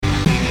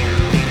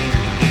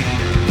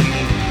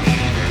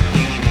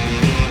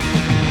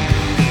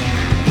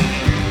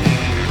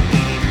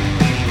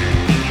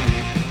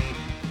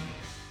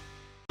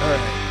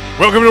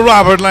Welcome to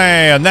Robert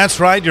Land. That's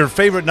right, your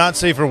favorite not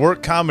safe for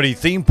work comedy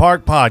theme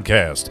park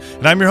podcast.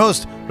 And I'm your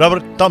host,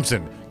 Robert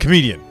Thompson,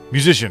 comedian,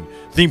 musician,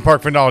 theme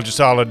park phrenologist,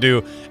 all I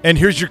do. And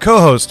here's your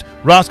co-host,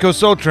 Roscoe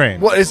Soultrain.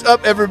 What is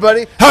up,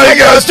 everybody? How you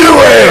guys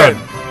doing?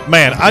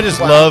 Man, I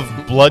just love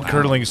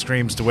blood-curdling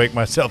screams to wake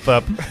myself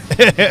up.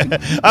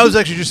 I was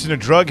actually just in a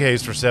drug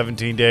haze for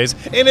 17 days,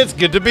 and it's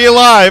good to be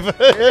alive.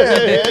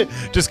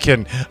 Just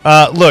kidding.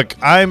 Look,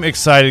 I'm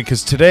excited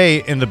because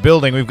today in the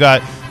building we've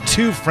got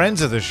two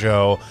friends of the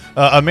show.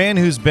 A man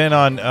who's been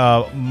on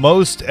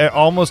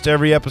almost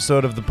every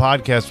episode of the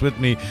podcast with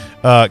me,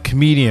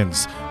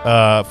 comedians,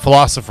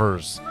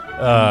 philosophers,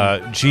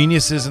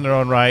 geniuses in their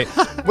own right.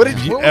 What was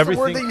the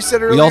word that you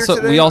said earlier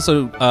today? We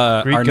also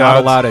are Greek not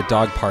gods. allowed at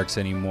dog parks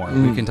anymore.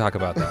 We can talk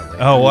about that later.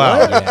 Oh, wow.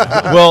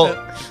 Yeah.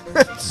 Well,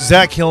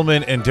 Zach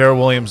Hillman and Daryl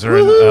Williams are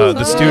in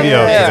the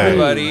studio Hey, today.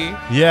 everybody.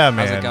 Yeah,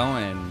 man. How's it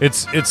going?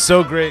 It's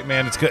so great,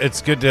 man.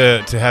 It's good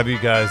to have you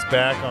guys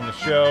back on the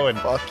show and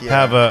Fuck yeah.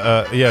 have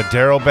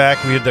Daryl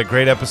back. We had that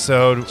great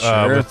episode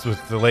Sure.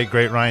 with the late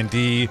great Ryan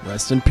D.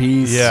 Rest in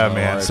peace. Yeah, So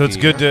man. So it's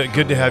RIP.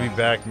 good to have you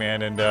back,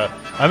 man. And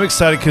I'm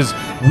excited because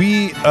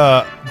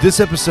this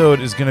episode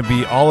is going to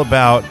be all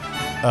about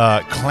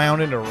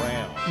clowning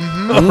around.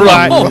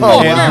 Right,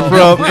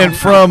 and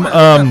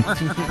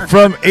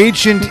from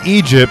ancient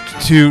Egypt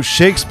to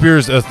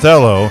Shakespeare's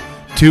Othello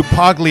to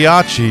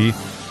Pagliacci,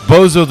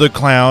 Bozo the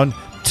Clown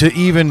to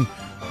even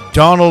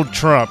Donald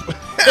Trump.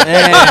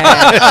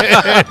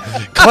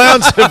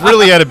 Clowns have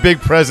really had a big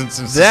presence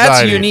in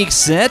society. That's unique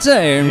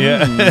satire.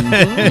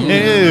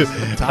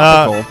 Yeah.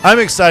 Topical. I'm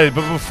excited,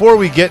 but before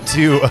we get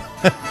to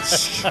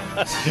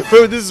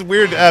but this is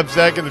weird to have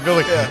Zach in the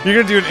building. You're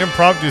gonna do an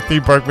impromptu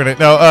theme park minute.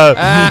 No,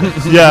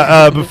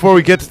 before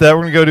we get to that,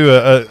 we're gonna go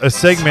to a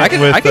segment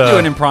I could do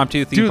an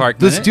impromptu theme park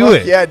Let's minute. do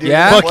it. Yeah, dude.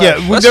 Yeah? Fuck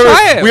yeah. Let's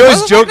try it. We always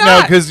Why the joke fuck now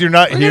not? because you're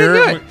not We're here.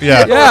 gonna do it.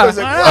 Yeah. Yeah. Was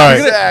it All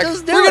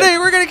classic? right.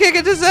 We're gonna kick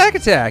it to Zack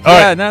Attack. All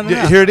Yeah, right. no.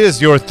 Here it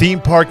is, your theme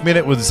park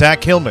minute with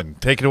Zach Hillman.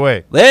 Take it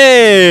away.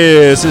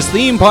 This is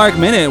Theme Park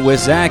Minute with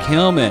Zach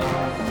Hillman.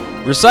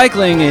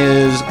 Recycling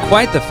is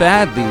quite the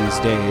fad these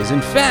days.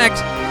 In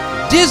fact,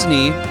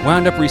 Disney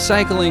wound up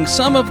recycling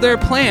some of their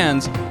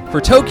plans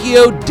for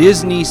Tokyo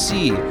Disney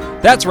Sea.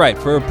 That's right,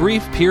 for a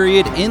brief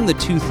period in the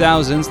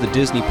 2000s, the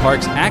Disney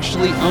parks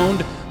actually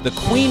owned the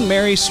Queen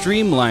Mary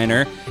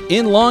Streamliner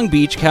in Long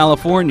Beach,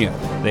 California.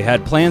 They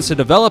had plans to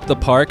develop the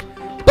park,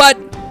 but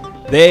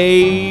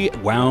they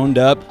wound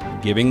up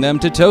giving them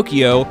to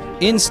Tokyo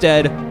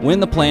instead when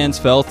the plans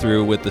fell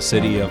through with the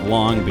city of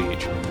Long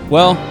Beach.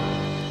 Well,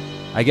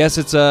 I guess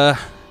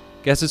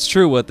it's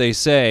true what they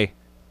say.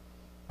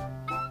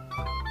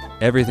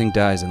 Everything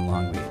dies in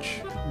Long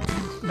Beach.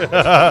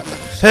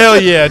 Hell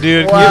yeah,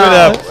 dude.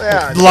 Wow. Give it up.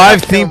 Yeah, Live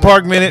Zach theme Hillman.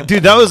 park minute.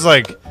 Dude, that was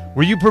like,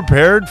 were you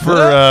prepared for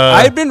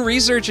I've been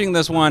researching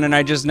this one and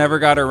I just never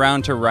got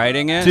around to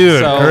writing it.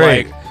 Dude, so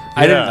great. like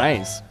I didn't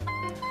Nice.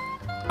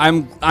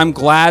 I'm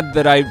glad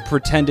that I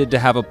pretended to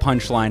have a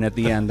punchline at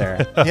the end there.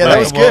 Yeah, that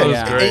was Well, good.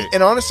 that was great.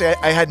 And honestly,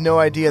 I had no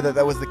idea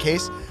that was the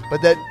case,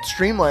 but that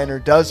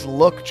Streamliner does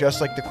look just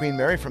like the Queen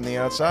Mary from the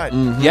outside.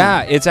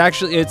 Yeah, it's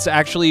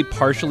actually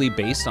partially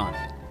based on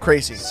it.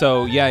 Crazy.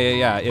 So yeah.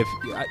 If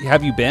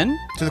have you been?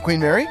 To the Queen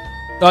Mary?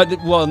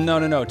 Well,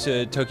 no,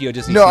 to Tokyo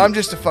Disney. No, Sea. I'm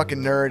just a fucking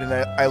nerd, and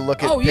I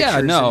look at Oh, pictures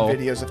yeah, no. and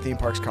videos of theme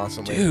parks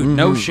constantly. Dude,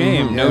 no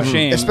shame, no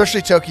shame.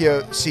 Especially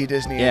Tokyo Sea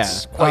Disney. Yeah.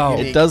 It's quite Oh,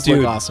 unique. It does Dude.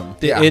 look awesome.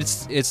 Yeah.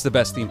 It's the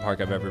best theme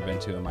park I've ever been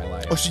to in my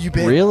life. Oh, so you've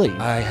been? Really?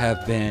 I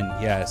have been,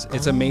 yes.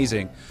 It's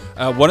amazing.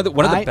 One of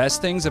the best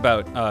things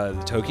about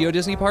the Tokyo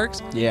Disney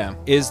parks Yeah.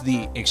 is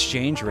the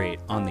exchange rate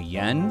on the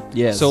yen.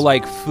 Yes. So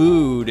like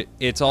food,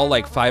 it's all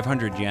like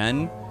 500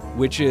 yen,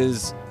 which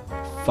is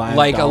 $5.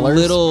 like a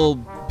little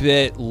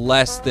bit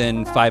less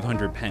than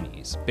 500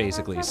 pennies,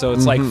 basically. So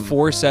it's like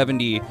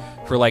 $4.70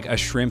 for like a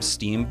shrimp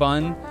steam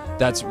bun.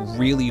 That's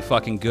really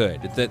fucking good.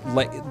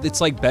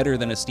 It's like better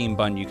than a steam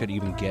bun you could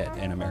even get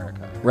in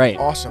America. Right.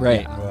 Awesome.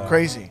 Right.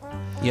 Crazy.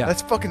 Yeah.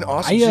 That's fucking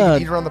awesome. I, So you uh,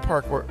 can eat around the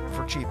park for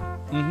cheap.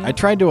 I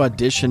tried to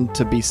audition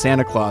to be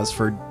Santa Claus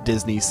for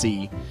Disney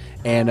Sea,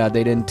 and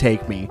they didn't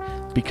take me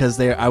because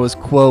I was,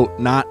 quote,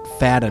 not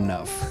fat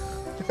enough.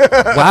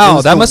 Wow,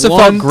 was that the must have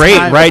one felt great,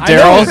 time- right, I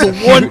know, it was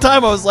Daryl? the one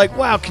time I was like,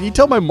 wow, can you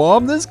tell my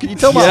mom this? Can you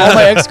tell all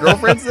my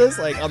ex-girlfriends this?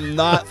 Like, I'm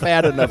not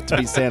fat enough to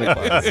be Santa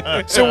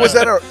Claus. So was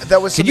that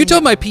was? Can you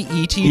tell my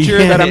PE teacher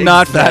that I'm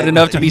not fat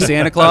enough to be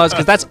Santa Claus?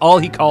 Because that's all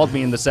he called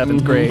me in the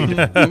 7th grade.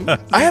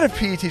 I had a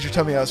PE teacher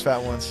tell me I was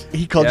fat once.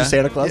 He called Yeah. you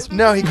Santa Claus?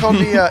 No, he called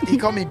me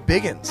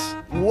Biggins.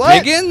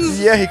 What? Biggins?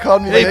 Yeah, he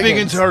called me Hey,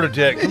 Biggins. Biggins heart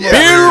attack. Come on.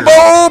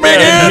 Bilbo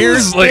Biggins!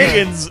 Here's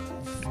Biggins.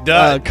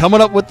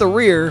 Coming up with the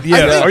rear. Yeah,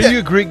 think are that- you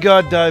a Greek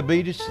god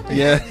diabetes?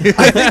 Yeah.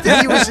 I think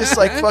that he was just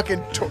like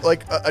fucking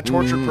like a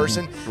tortured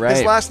person. His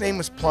right. last name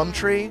was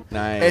Plumtree,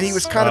 Nice. and he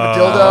was kind of a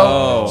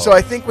Oh. dildo. So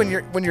I think when you're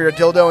a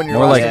dildo and you're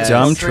More like Yeah.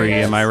 Dumbtree,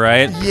 am I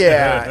right?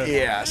 Yeah,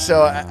 yeah.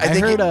 So I I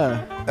think heard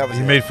that was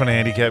He it. made fun of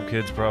handicapped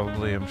kids,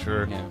 probably, I'm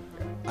sure. Yeah.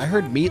 I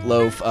heard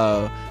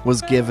Meatloaf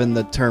was given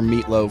the term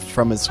Meatloaf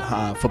from his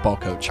football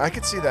coach. I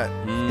could see that.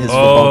 His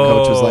football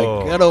coach was Oh.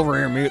 like, "Get over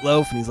here,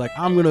 Meatloaf," and he's like,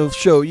 "I'm gonna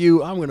show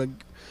you. I'm gonna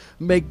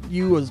make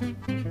you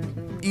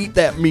eat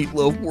that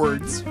meatloaf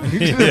words."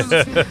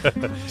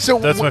 So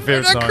That's my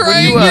favorite song.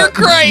 You're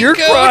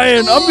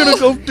crying. I'm gonna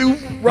go do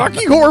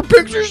Rocky Horror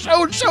Picture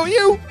Show and show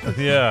you.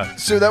 Yeah.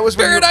 So that was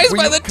when Paradise you,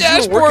 by when the you,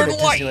 'cause you were working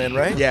Dashboard at Disneyland,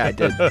 right? Yeah, I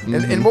did.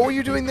 And what were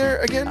you doing there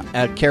again?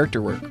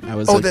 Character work. I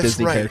was Oh, a that's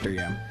Disney right. character.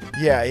 Yeah.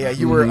 Yeah.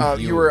 You were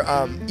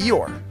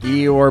Eeyore.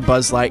 Eeyore,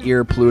 Buzz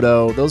Lightyear,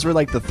 Pluto. Those were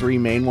like the three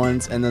main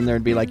ones, and then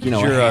there'd be like a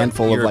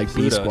handful of you're like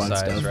Beast Pluto One size,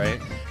 stuff. right?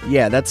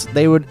 Yeah,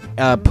 they would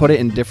put it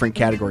in different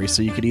categories,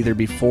 so you could either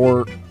be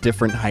 4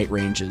 different height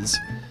ranges: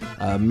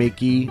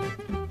 Mickey,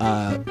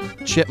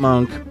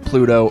 Chipmunk,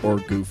 Pluto, or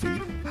Goofy.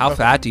 How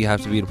fat do you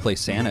have to be to play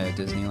Santa at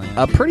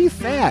Disneyland? Pretty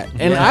fat,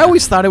 and Yeah. I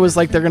always thought it was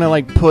like they're gonna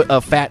like put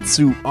a fat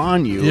suit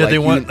on you. Yeah, like, they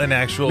you- want an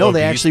actual. No,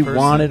 they obese actually person?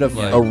 wanted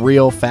Like- a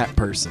real fat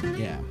person.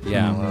 Yeah.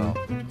 yeah. Wow.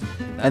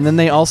 And then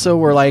they also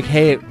were like,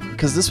 hey,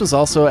 because this was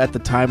also at the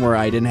time where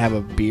I didn't have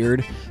a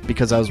beard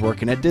because I was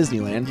working at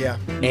Disneyland. Yeah.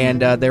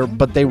 And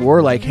they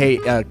were like, hey,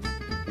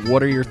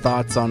 what are your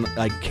thoughts on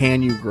like,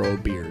 can you grow a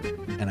beard?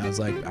 And I was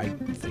like, I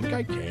think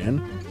I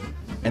can.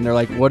 And they're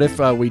like, what if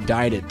we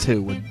dyed it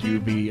too? Would you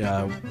be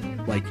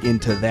like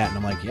into that? And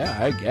I'm like, yeah,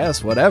 I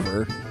guess,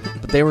 whatever.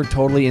 But they were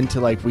totally into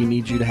like, we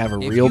need you to have a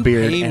If real you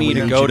beard. pay and me we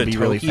to need go you to be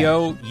really fat.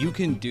 Tokyo, you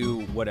can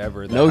do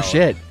whatever. The No hell.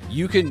 shit.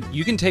 You can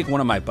take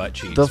one of my butt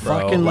cheeks. The bro.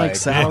 fucking like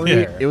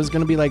salary, yeah. it was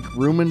gonna be like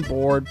room and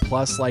board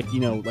plus like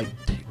like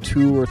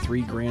 $2 or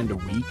 $3 grand a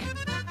week.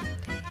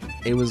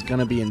 It was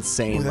gonna be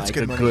insane, Ooh, that's like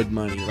good a money. good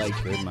money,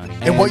 like Good money.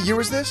 And what year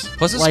was this?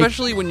 Plus, like-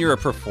 especially when you're a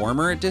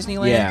performer at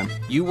Disneyland, Yeah.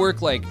 you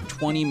work like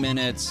 20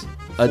 minutes,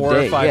 a 4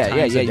 day. or 5 Yeah,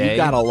 times a day. You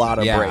got a lot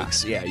of Yeah.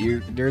 breaks. Yeah,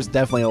 there's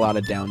definitely a lot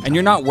of downtime. And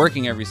you're not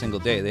working every single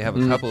day. They have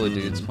a couple of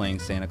dudes playing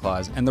Santa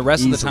Claus, and the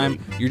rest of the Easily. time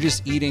you're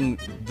just eating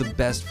the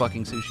best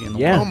fucking sushi in the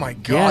Yeah. world. Oh my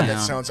god, Yeah. that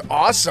sounds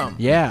awesome.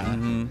 Yeah,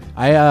 Mm-hmm.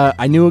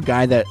 I knew a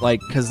guy that like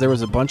because there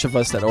was a bunch of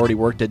us that already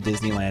worked at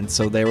Disneyland,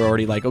 so they were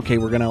already like, okay,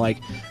 we're gonna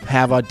like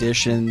have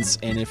auditions,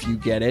 and if you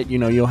get it,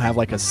 you'll have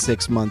like a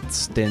 6-month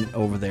stint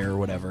over there or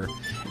whatever.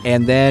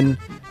 And then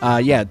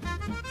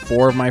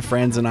 4 of my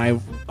friends and I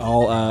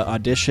all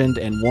auditioned,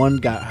 and one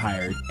got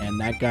hired, and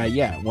that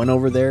guy went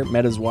over there,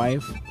 met his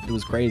wife. It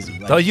was crazy.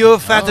 Like, Oh, you're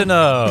fat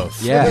enough.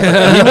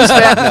 yeah, he was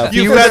fat enough.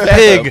 You He was fat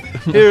pig.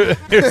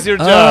 Here's your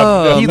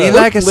job. He me looked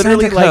like a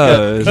literally Santa like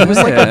Claus. he was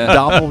like a Yeah.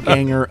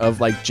 doppelganger of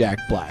like Jack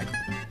Black.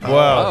 Wow.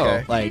 Oh,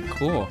 okay. Like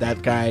cool.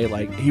 that guy,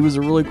 like he was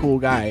a really cool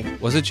guy.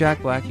 Was it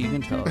Jack Black? You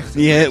can tell us.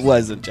 Yeah, it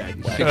wasn't Jack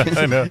Black.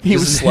 I know. He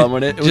was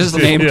slumming it. It was Just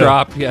name yeah.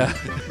 drop, yeah.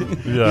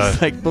 Yeah.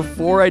 It's like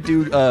before I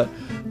do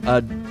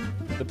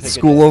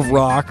School of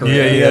Rock or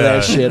Yeah, any of yeah.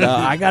 that shit.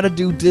 I gotta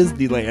do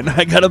Disneyland.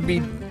 I gotta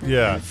be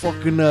Yeah.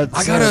 fucking. I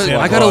Santa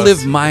gotta Claus.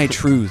 live my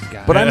truth,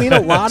 guys. But I mean, a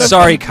lot of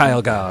Sorry,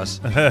 Kyle Gauss.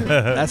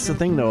 That's the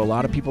thing, though. A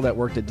lot of people that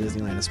worked at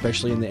Disneyland,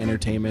 especially in the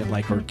entertainment,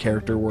 like or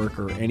character work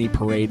or any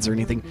parades or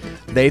anything,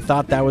 they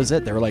thought that was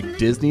it. They were like,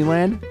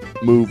 Disneyland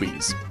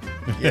movies,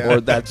 Yeah.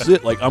 or that's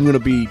it. Like I'm gonna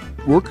be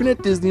working at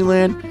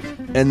Disneyland,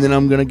 and then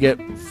I'm gonna get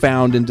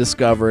found and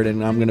discovered,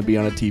 and I'm gonna be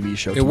on a TV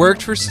show. It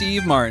worked for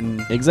Steve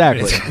Martin.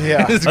 exactly.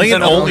 Yeah. I think it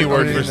gonna only go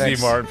worked to for the Steve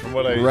next- Martin, from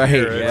what I Right,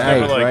 hear. It's right,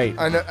 never like- right.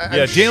 I know.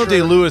 Yeah, Daniel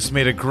Day-Lewis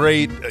made a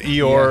great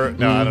Eeyore.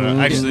 No, I don't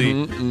know. Actually,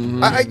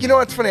 You know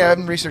what's funny? I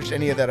haven't researched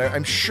any of that.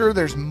 I'm sure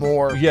there's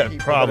more. Yeah,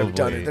 people that have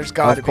done probably. it. There's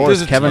got to Of be. course,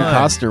 There's a Kevin ton.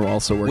 Costner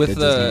also worked With at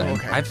the, Disneyland.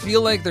 Okay. I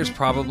feel like there's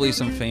probably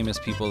some famous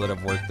people that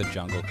have worked the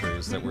Jungle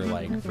Cruise that we're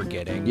like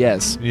forgetting.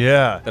 Yes.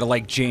 yeah. That are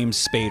like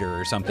James Spader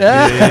or something.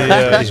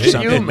 yeah. Or Can you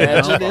something,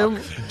 imagine know? him?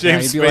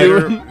 James Yeah, he'd be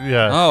Spader.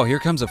 Yeah. Oh, here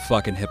comes a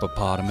fucking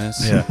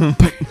hippopotamus. Yeah.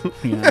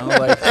 You know,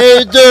 like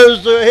Hey,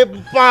 there's a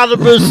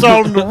hippopotamus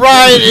on the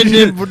right, and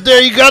then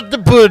there you got the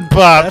pudding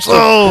pops.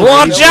 Oh,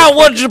 watch out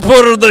what you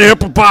put in the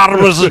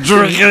hippopotamus and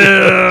drink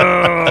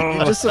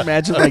it. Just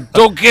imagine like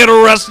Don't get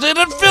arrested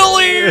in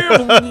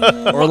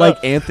Philly. or like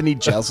Anthony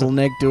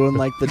Jeselnik doing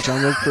like the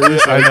Jungle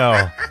Cruise. I Like,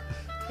 know.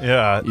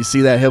 Yeah. you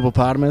see that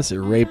hippopotamus? It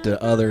raped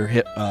the other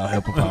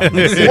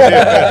hippopotamus.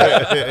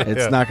 Yeah.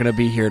 It's not going to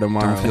be here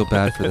tomorrow. don't feel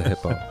bad for the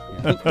hippo.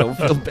 Don't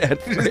feel bad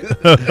for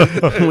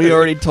it. We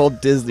already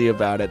told Disney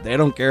about it. They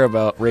don't care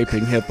about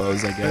raping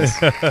hippos, I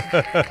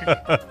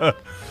guess.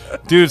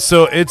 Dude,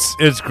 so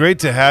it's great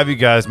to have you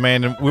guys,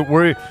 man. And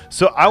we're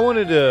so I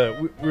wanted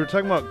to. We were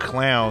talking about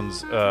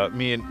clowns.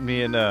 Me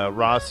and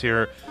Ross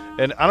here,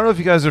 and I don't know if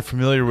you guys are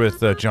familiar with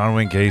John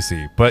Wayne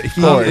Gacy, but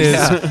he course.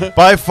 is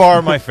by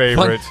far my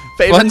favorite.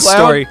 Favorite Fun clown?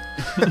 story.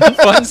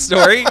 Fun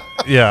story.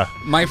 Yeah,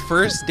 My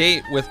first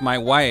date with my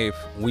wife,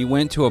 we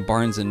went to a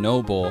Barnes and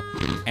Noble,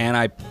 and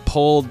I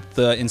pulled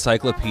the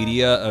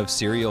encyclopedia of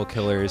serial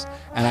killers,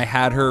 and I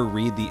had her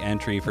read the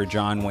entry for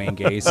John Wayne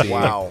Gacy.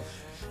 Wow.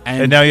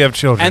 and now you have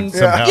children. And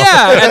somehow.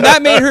 yeah, and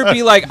that made her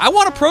be like, I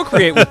want to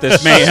procreate with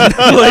this man.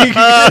 like,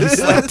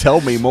 Just like, tell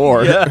me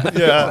more. yeah,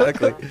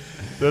 exactly.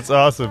 That's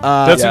awesome.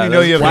 Uh, that's yeah, when you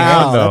know you have Wow,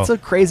 a gun, though. that's a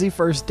crazy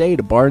first date,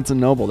 a Barnes and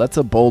Noble. That's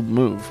a bold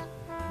move.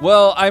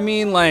 Well, I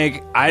mean,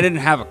 like, I didn't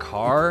have a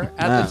car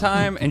at the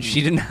time, and she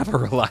didn't have a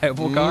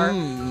reliable car.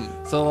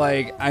 So,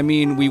 like, I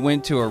mean, we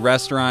went to a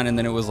restaurant, and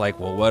then it was like,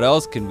 well, what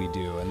else can we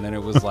do? And then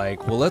it was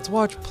like, well, let's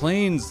watch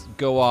planes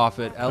go off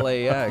at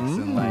LAX.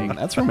 And, like,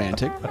 That's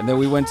romantic. and then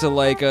we went to,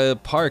 like, a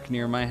park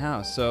near my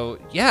house. So,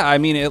 yeah, I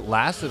mean, it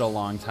lasted a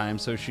long time,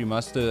 so she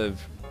must have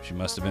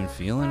been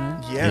feeling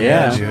it. Yeah, Yeah,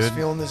 man, she was dude.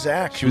 feeling the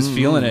Zach. She was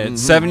feeling it.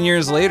 7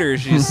 years later,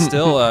 she's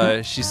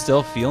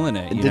still feeling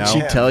it. You Did know?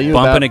 she tell you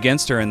bumping about?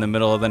 against her in the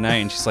middle of the night,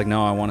 and she's like,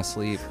 "No, I want to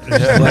sleep."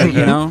 Like,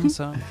 you know,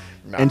 so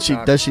And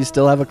does she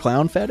still have a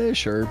clown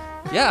fetish or?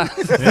 yeah.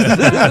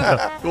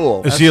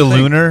 Cool. Is she a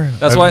lunar?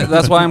 That's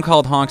why I'm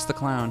called Honks the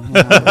Clown. You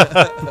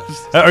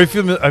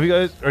know?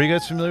 Are you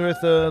guys familiar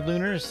with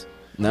lunars?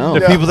 No.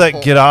 The Yeah. people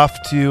that get off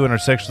to and are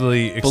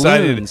sexually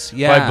excited Balloons,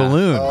 yeah. by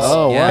balloons.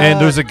 Oh, Yeah. wow.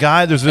 And there's a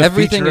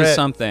Everything is featurette-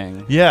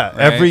 something. Yeah, right?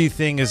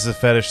 everything is a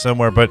fetish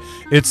somewhere, but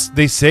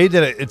they say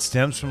that it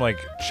stems from like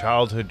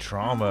childhood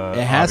trauma. It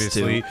has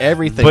obviously. to.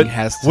 Everything But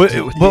has to what,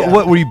 do with what, it.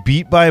 what were you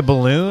beat by a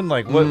balloon?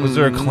 Like what was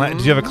there a clown?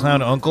 Did you have a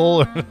clown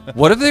uncle?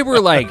 What if they were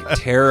like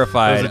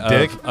terrified That was a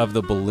dick? of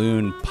the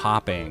balloon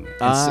popping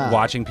and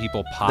watching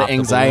people pop The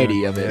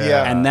anxiety balloon? of it.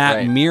 Yeah. And that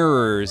Right.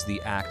 mirrors the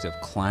act of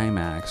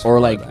climax. Or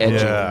like that.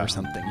 edging Yeah. or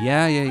something.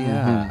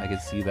 Yeah. I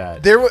could see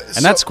that. There was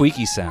and that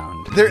squeaky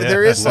sound.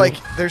 There is Yeah. like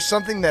there's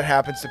something that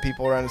happens to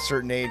people around a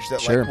certain age that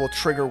Sure. like will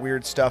trigger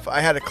weird stuff.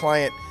 I had a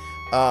client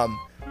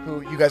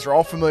who you guys are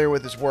all familiar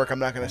with his work. I'm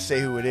not going to say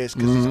who it is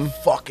because he's a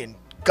fucking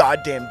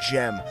goddamn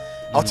gem.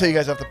 I'll tell you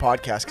guys off the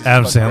podcast. 'Cause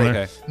Adam he's fucking Sandler?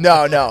 great.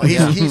 Okay. No,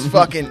 he's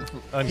fucking.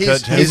 Uncut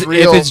Gems. He's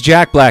real. If it's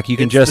Jack Black, you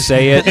can just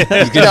say it. You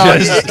can No,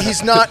 just-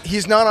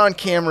 he's not on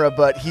camera,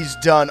 but he's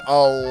done a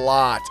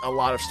lot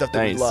of stuff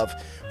that we Nice. love.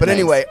 But Nice.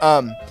 anyway,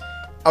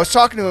 I was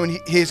talking to him, and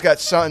he's got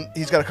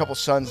a couple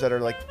sons that are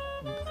like,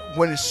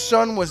 when his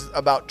son was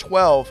about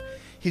 12,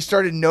 he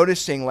started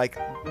noticing like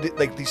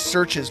these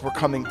searches were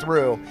coming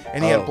through,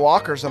 and he had Oh.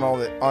 blockers on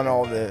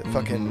all the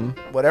fucking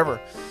whatever,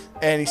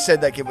 and he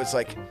said like it was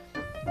like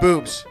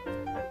boobs,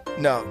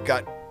 no,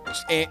 got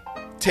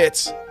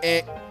tits,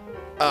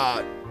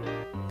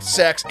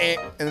 sex, and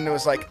then it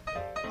was like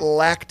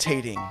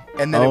lactating,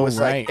 and then it Oh, was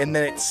right. like, and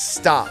then it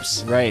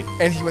stops. Right.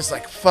 And he was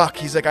like, fuck.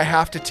 He's like, I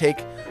have to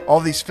take all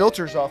these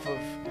filters off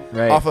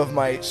of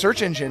my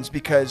search engines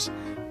because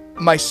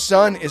my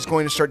son is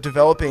going to start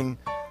developing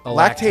A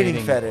lactating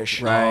lactating.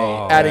 fetish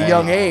Right. at a Right,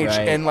 young age.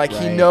 right, And like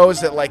he right.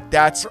 knows that like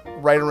that's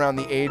right around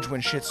the age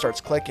when shit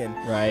starts clicking.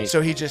 Right.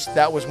 So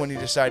that was when he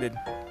decided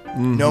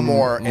no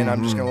more, and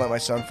I'm just going to let my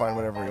son find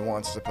whatever he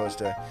wants as opposed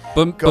to.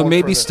 but going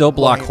maybe for the still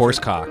block low-hanging horse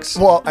fruit. cocks.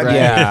 Well, I mean,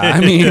 Yeah, I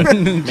mean,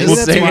 Maybe just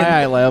that's saying. why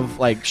I love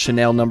like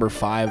Chanel No.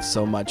 5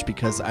 so much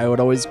because I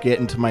would always get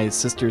into my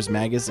sister's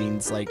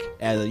magazines like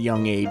at a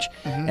young age,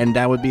 and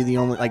that would be the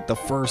only like the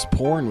first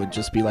porn would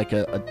just be like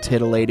a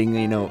titillating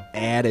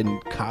ad in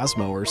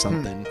Cosmo or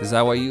something. Is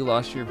that why you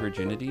lost your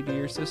virginity to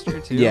your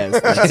sister too?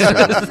 Yes, that's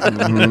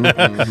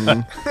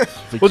true.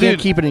 If you Well, can't dude-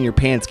 keep it in your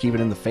pants, keep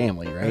it in the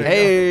family, right?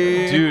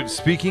 Hey. Dude,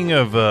 speaking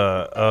of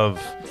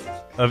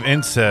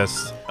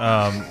incest,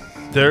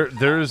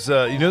 there's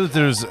we're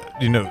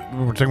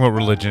talking about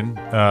religion.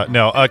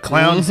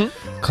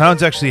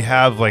 Clowns actually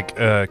have like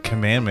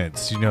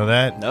commandments. You know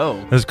that?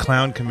 No. There's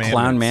clown commandments.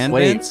 Clown man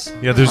Wait. mints?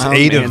 Yeah, there's Clown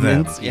 8 of them.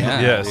 commandments? Yeah,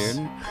 Yes.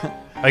 dude.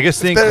 I guess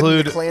they it's better than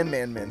include. the Clan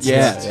Man mints.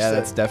 Yeah, It's yeah, just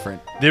that's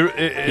different.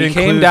 He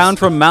came down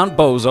from Mount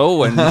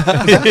Bozo and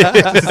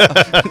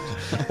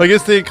I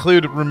guess they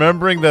include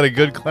remembering that a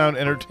good clown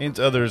entertains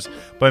others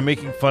by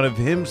making fun of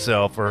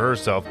himself or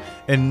herself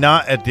and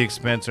not at the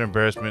expense or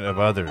embarrassment of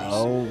others.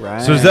 Oh,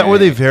 right. So is that where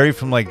they vary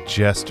from like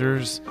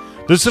jesters?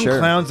 There's some Sure.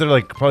 clowns that are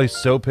like probably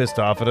so pissed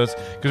off at us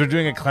because we're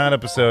doing a clown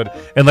episode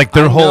and like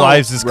their whole know,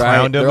 lives is right.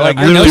 clowndom. They're Like,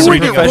 like, I know literally some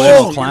reading a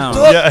professional book.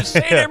 clowns.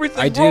 Yeah.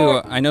 I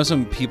do. I know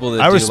some people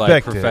that I do like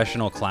respect it.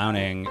 professional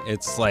clowning.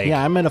 It's like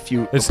Yeah, I met a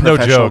few It's no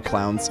professional joke.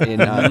 clowns in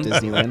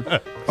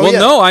Disneyland. well, yeah.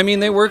 no, I mean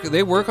they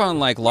work on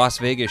like Las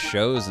Vegas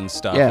shows and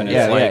stuff. Yeah, and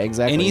yeah, it's like yeah,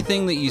 exactly.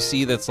 anything that you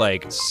see that's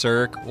like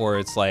Cirque or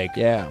it's like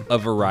Yeah. a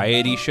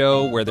variety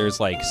show where there's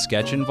like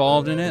sketch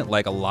involved in it.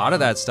 Like a lot of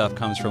that stuff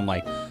comes from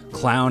like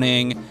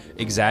clowning,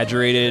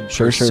 exaggerated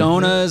Sure.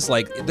 personas.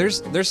 Like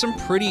there's some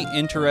pretty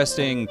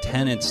interesting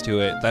tenets to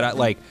it that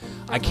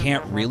I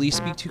can't really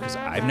speak to because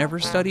I've never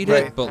studied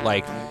it. Right. But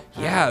like,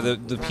 yeah,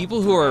 the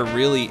people who are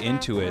really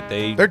into it,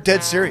 they're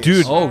dead serious.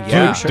 Dude, Oh,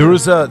 yeah. dude, there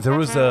was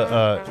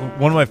a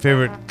one of my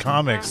favorite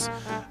comics,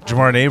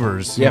 Jamar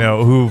Neighbors, Yep.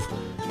 who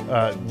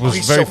was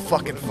He's very so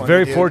fucking funny,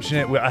 very dude.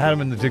 fortunate. I had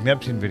him in the Dick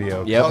Neptune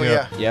video. Yep. Oh,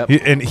 yeah.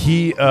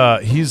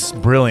 Yep. He's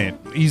brilliant.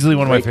 Easily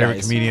one of Great my favorite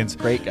guys. comedians.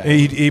 Great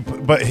guy.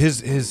 But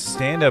his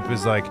stand up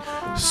is like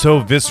so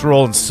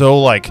visceral and so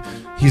like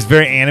he's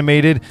very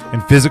animated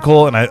and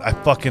physical, and I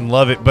fucking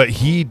love it. But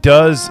he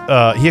does.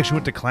 He actually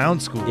went to clown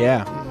school.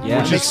 Yeah.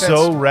 Which is Makes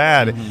so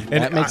rad. Mm-hmm.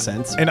 And That makes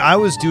sense. And I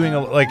was doing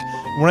like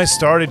when I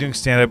started doing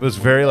stand up, it was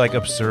very like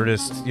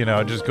absurdist.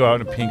 I'd just go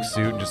out in a pink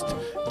suit and just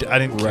I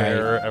didn't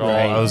care at all.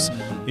 I was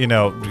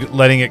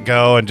letting it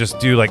go and just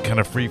do like kind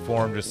of free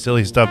form, just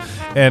silly stuff,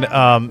 and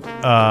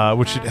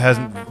which it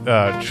hasn't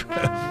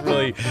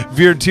really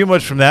veered too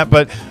much from that.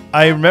 But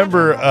I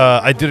remember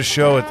I did a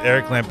show with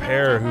Eric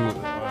Lampere,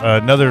 who.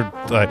 Another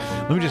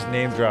let me just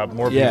name drop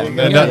more people.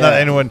 Not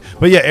anyone,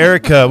 but yeah,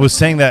 Eric was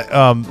saying that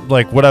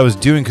like what I was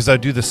doing, because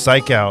I'd do the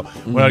psych out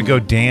when I'd go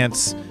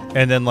dance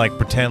and then like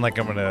pretend like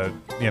I'm gonna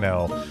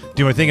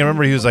do my thing. I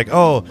remember he was like,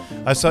 "Oh,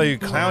 I saw you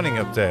clowning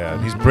up there."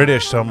 And he's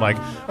British, so I'm like,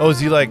 "Oh, is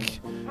he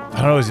like?" I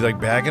don't know. Is he like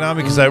bagging on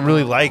me? Because I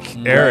really like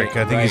Eric.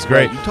 I think he's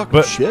great. Right. You talking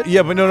but shit?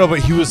 yeah, but no. But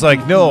he was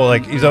like, no,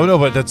 like he's like, oh no,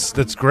 but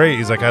that's great.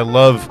 He's like, I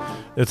love.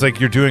 It's like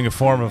you're doing a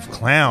form of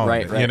clown,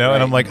 Right, And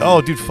I'm like, oh,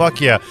 dude, fuck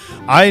yeah.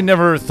 I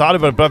never thought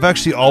about it, but I've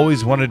actually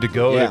always wanted to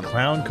go to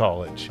clown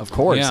college. Of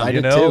course, Yeah. I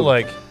You did know, too.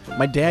 like.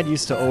 My dad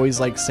used to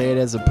always like say it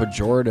as a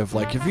pejorative,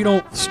 like if you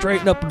don't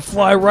straighten up and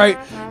fly right,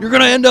 you're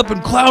gonna end up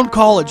in clown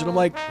college. And I'm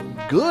like,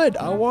 good.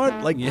 I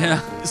want like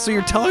Yeah. So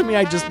you're telling me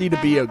I just need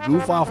to be a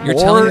goof off? You're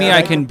more? telling me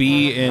I can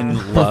be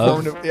in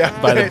Love Yeah.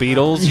 by the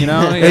Beatles, you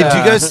know? Hey, do you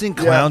Yeah. guys think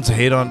clowns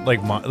hate on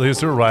like is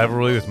there a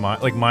rivalry with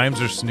like mimes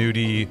are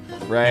snooty,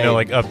 Right.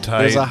 like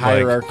uptight? There's a like-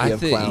 hierarchy I of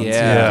think- clowns.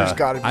 yeah. There's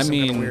got to be I some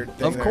kind mean, of weird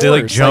thing Of there. course, They,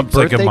 like, jump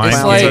like a birthday mime.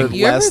 clowns Like, are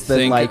you ever less than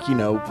think-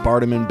 like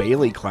Barnum and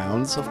Bailey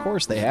clowns. Of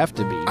course, they have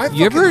to be.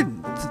 You ever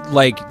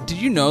did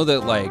you know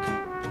that like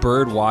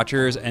bird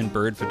watchers and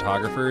bird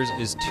photographers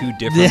is two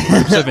different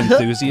groups of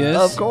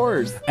enthusiasts? Of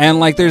course. And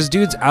like there's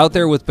dudes out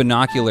there with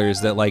binoculars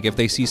that like if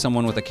they see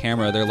someone with a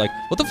camera, they're like,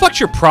 "What the fuck's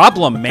your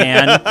problem,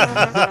 man?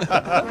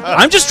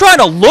 I'm just trying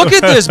to look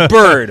at this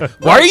bird.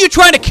 Why are you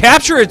trying to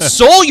capture its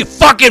soul, you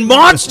fucking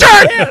monster?"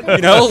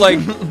 Like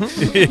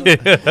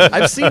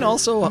I've seen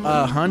also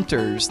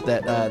hunters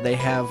that they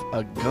have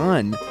a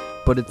gun,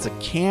 but it's a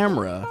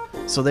camera,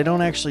 so they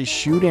don't actually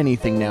shoot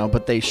anything now,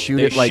 but they shoot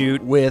They it like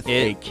shoot with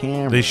it. a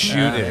camera. They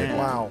shoot it.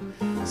 Wow.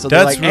 So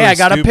they're That's like, hey, really I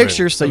got stupid. a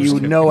picture, so you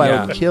know I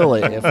Yeah. would kill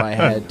it if I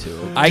had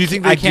to. I, you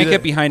think I they do can't that-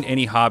 get behind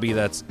any hobby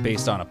that's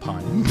based on a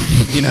pun.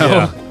 You know?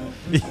 Yeah.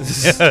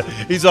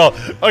 He's all,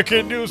 I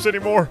can't do this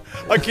anymore.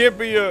 I can't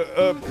be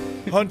a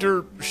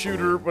hunter,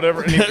 shooter,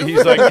 whatever. And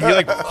he's like,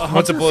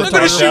 wants to blow his I'm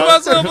gonna tongue shoot out.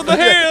 myself in the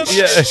hand.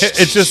 Yeah,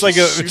 it's just like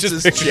it's Shoots just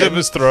his pictures chin. of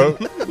his throat.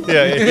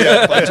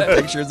 Yeah. A bunch of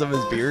pictures of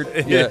his beard.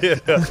 Yeah.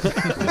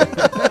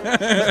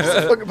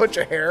 Look, a bunch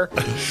of hair.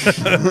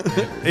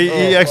 He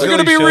They're actually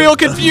gonna be showed- real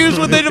confused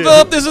when they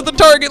develop this at the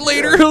Target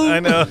later. I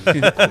know.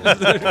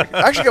 I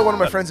actually got one of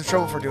my friends in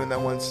trouble for doing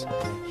that once.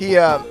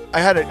 I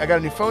got a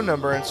new phone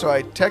number, and so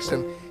I texted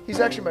him. He's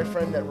actually my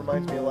friend that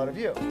reminds me a lot of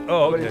you.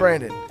 Oh, My buddy okay.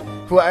 Brandon,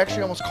 who I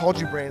actually almost called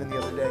you Brandon the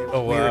other day. It was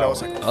Oh, weird. wow. I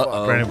was like, oh,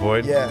 fuck. Brandon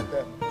Boyd. Yeah.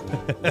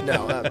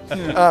 No.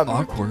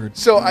 Awkward.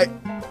 So I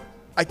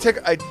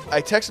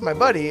texted my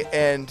buddy,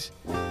 and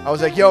I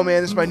was like, yo,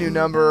 man, this is my new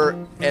number.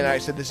 And I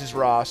said, this is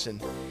Ross.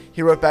 And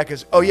he wrote back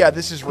as, oh, yeah,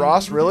 this is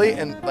Ross, really?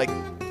 And, like,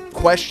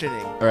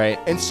 questioning. Right.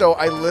 And so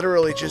I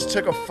literally just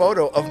took a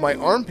photo of my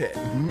armpit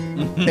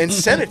and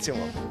sent it to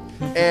him.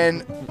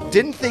 And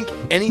didn't think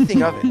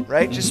anything of it,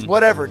 right? Just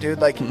whatever, dude.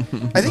 Like,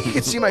 I think you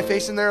could see my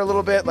face in there a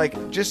little bit.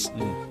 Like, just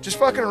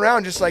fucking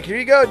around. Just like, here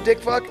you go, dick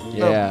fuck.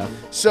 No. Yeah.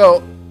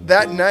 So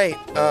that night,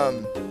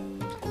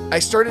 I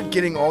started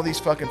getting all these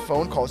fucking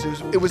phone calls.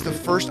 It was the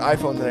first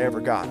iPhone that I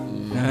ever got.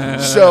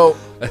 So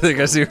I think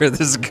I see where this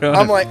is going.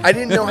 I'm like, I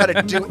didn't know how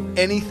to do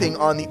anything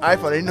on the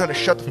iPhone. I didn't know how to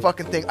shut the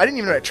fucking thing. I didn't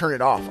even know how to turn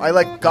it off. I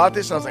like got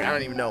this and I was like, I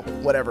don't even know.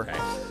 Whatever.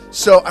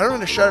 So I don't know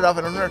how to shut it off.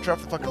 I don't know how to turn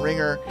off the fucking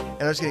ringer.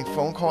 And I was getting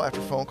phone call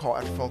after phone call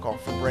after phone call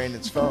from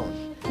Brandon's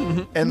phone.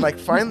 And like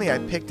finally I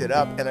picked it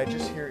up and I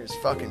just hear his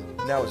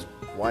his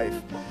wife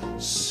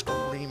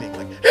screaming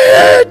like,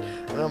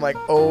 and I'm like,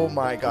 oh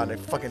my god. And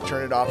I fucking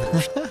turned it off.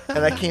 And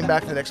I came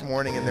back the next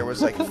morning and there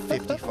was like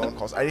 50 phone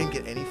calls. I didn't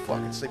get any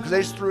fucking sleep because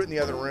I just threw it in the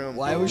other room.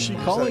 Why was she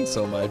calling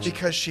so much?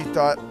 Because she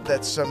thought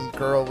that some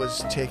girl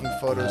was taking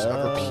photos of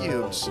her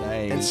pubes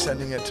and nice.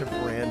 sending it to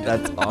Brandon.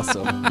 That's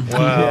awesome.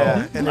 Wow.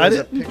 Yeah, and I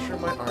there's a did, picture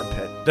of my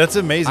armpit. that's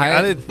amazing. I-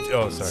 I did.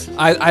 Oh, sorry.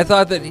 I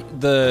thought that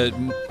the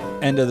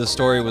end of the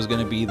story was going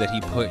to be that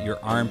he put your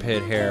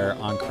armpit hair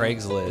on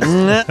Craigslist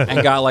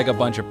and got like a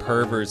bunch of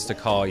perverts to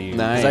call you. 'Cause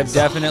Nice. I've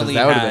definitely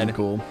That would have had been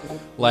cool.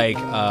 like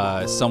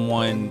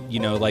someone,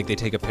 like they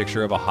take a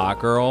picture of a hot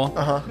girl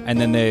Uh-huh. and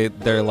then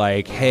they're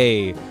like,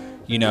 hey,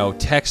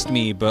 text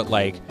me, but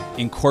like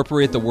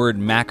incorporate the word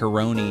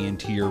macaroni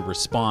into your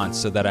response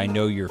so that I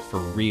know you're for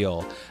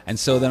real. And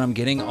so then I'm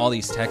getting all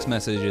these text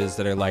messages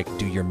that are like,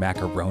 do your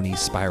macaroni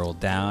spiral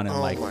down? And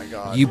Oh like, my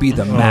God. you be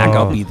the mac,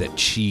 I'll be the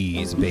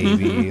cheese,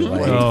 baby.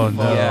 Like, Oh,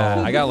 no.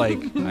 yeah, I got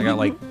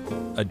like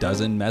a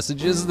dozen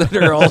messages that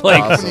are all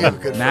like Awesome. You have a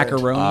good friend.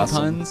 macaroni Awesome.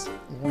 puns.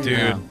 Weird. Dude.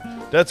 Yeah.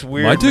 That's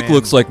weird. My dick man.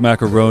 looks like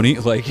macaroni.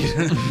 Like,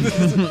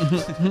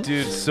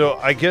 Dude, so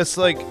I guess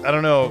I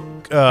don't know,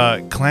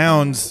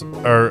 clowns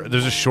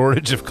there's a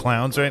shortage of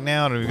clowns right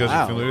now. I don't know if you guys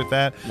Wow. are familiar with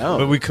that. No.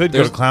 But we could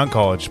go to clown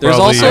college. there's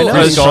Probably also I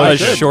know. a College.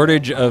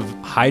 shortage of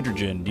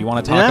hydrogen. Do you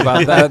want to talk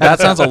about that? That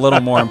sounds a little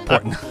more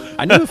important.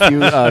 I knew a few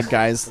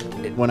guys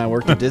when I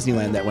worked at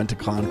Disneyland that went to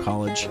clown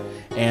college,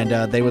 and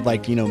they would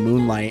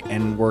moonlight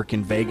and work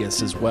in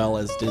Vegas as well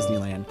as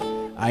Disneyland.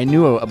 I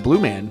knew a blue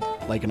man,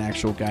 like an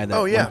actual guy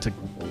that went to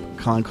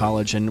clown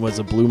college and was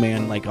a blue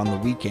man like on the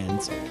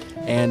weekends.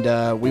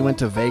 And we went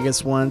to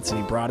Vegas once,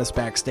 and he brought us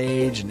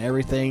backstage and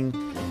everything.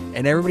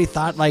 And everybody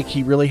thought like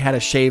he really had a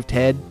shaved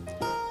head,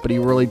 but he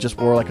really just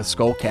wore like a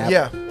skull cap.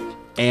 Yeah.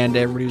 And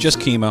everybody was Just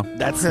chemo.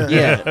 That's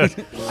yeah.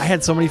 I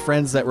had so many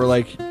friends that were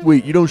like,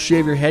 "Wait, you don't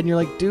shave your head?" And you're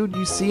like, "Dude,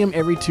 you see him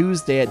every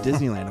Tuesday at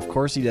Disneyland. Of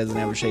course he doesn't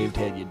have a shaved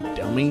head, you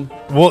dummy."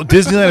 Well,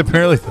 Disneyland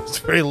apparently was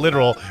very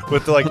literal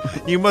with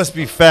you must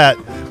be fat.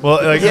 Well,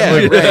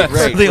 right,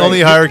 right, they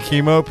only right. hire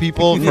chemo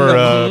people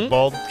for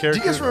bald characters. Do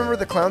you guys remember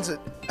the clowns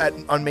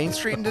on Main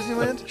Street in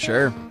Disneyland?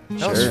 Sure,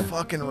 That was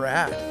fucking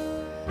rad.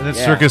 And then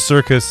Yeah.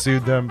 Circus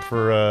sued them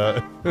for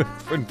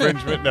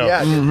infringement. No.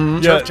 Yeah, Yeah.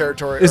 turf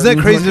territory. Isn't or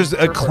that crazy? turf There's a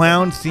territory.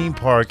 clown theme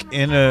park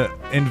in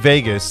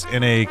Vegas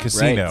in a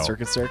casino.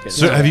 right. Circus.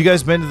 So, have you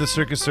guys been to the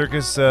Circus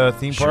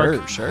theme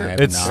park? Sure. I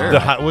It's have the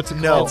not. what's it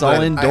No, called? It's all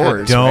but I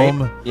indoors.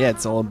 Dome. Right? Yeah,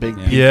 it's all a big.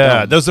 Yeah,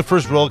 dome. that was the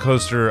first roller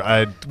coaster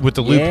with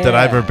the loop that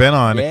I've ever been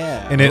on,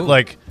 Yeah. and it Ooh.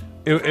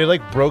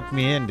 it broke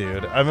me in,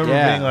 dude. I remember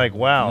Yeah. being like,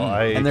 wow,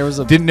 I And there was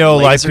a didn't know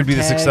life laser could be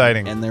this tag,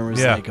 exciting. And there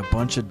was Yeah. like a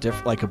bunch of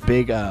different, like a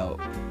big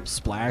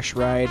splash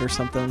ride or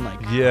something, like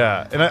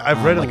Yeah, and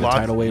I've read like a lot.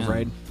 tidal wave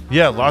ride.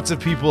 Yeah, lots of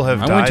people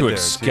have I died went to there,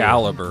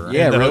 Excalibur. too,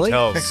 Yeah, in the really?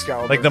 hotels.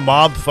 Excalibur. Like the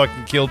mob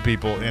fucking killed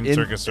people in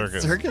Circus.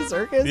 Circus.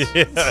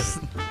 Yeah,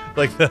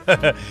 like the,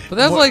 But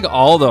that's like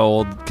all the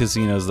old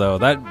casinos, though.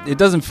 That it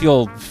doesn't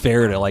feel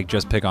fair to like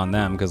just pick on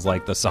them because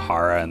like the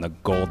Sahara and the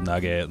Gold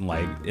Nugget and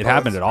like it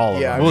happened at all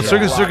of yeah, them. well, Yeah.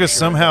 Circus Sure.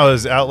 somehow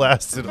has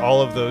outlasted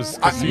all of those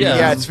casinos.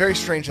 Yeah, it's very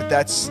strange that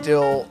that's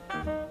still.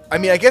 I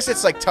mean, I guess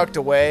it's like tucked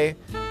away,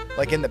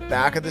 like in the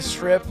back of the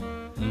strip.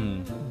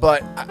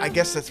 But I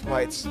guess that's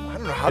why it's. I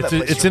don't know how that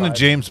place It's in a survived.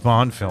 James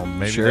Bond film.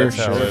 Maybe Sure, that's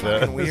how sure. it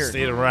Fucking weird.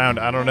 stayed around.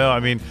 I don't know. I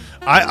mean,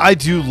 I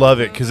do love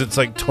it because it's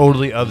like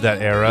totally of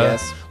that era.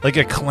 Yes. Like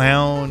a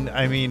clown.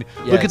 I mean,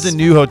 look at Yes. the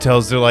new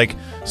hotels. They're like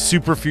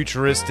super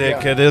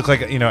futuristic. Yeah. They look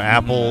like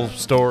Apple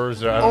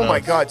stores. Or, I don't Oh know. my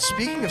God!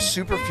 Speaking of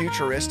super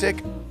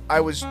futuristic, I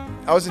was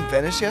in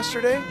Venice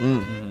yesterday,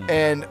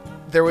 and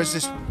there was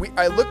this.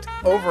 I looked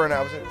over and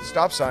I was at the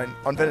stop sign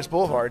on Venice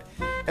Boulevard,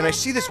 and I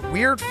see this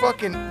weird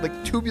fucking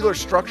like tubular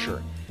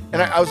structure, and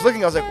I was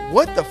looking. I was like,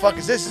 "What the fuck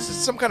is this? Is this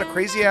some kind of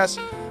crazy ass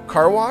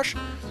car wash?"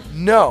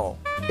 No,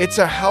 it's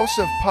a House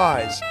of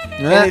Pies,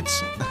 and it's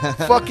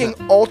fucking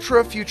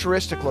ultra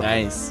futuristic looking.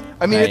 Nice.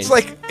 I mean, Nice.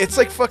 it's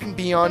like fucking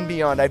beyond.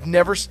 I've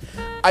never do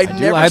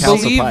never I like House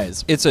of believe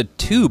Pies. it's a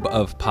tube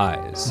of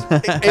pies.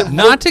 it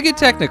Not looked- to get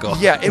technical.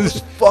 Yeah, it was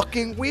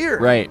fucking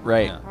weird. Right.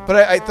 But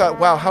I thought,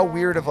 wow, how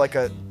weird of like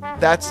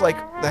that's like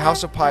the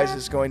House of Pies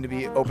is going to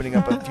be opening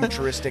up a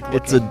futuristic looking.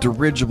 It's a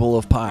dirigible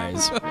of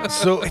pies.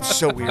 So It's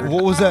so weird.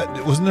 What was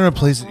that? Wasn't there a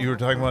place that you were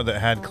talking about that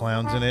had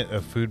clowns in it?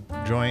 A food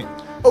joint?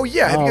 Oh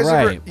yeah, have you guys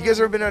right.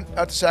 ever been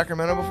out to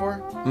Sacramento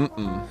before?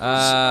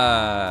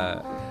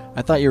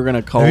 I thought you were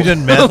gonna call. Have you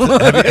done meth?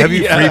 Have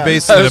you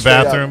freebased in a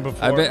bathroom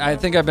before? I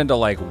think I've been to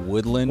like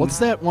Woodland. What's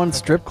that one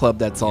strip club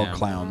that's all Yeah.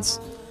 clowns?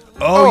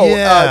 Oh,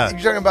 yeah, you're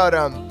talking about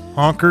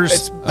honkers.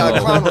 it's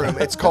Clown Room.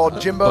 It's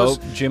called Jimbo's.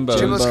 Jimbo's.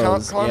 Jimbo's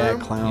Bows. Clown Yeah, Room?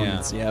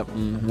 clowns. Yep.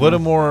 mhm. What a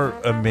more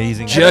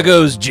amazing.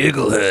 Juggo's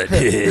Jiggle Hut.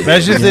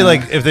 Imagine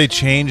if they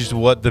changed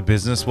what the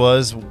business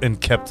was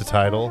and kept the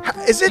title.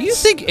 Is it? Do you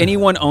think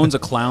anyone owns a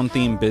clown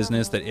themed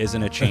business that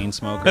isn't a chain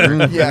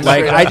smoker? Yeah,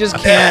 like straight I up. just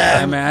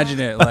can't imagine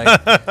it.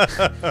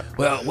 Like,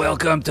 well,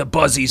 welcome to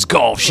Buzzy's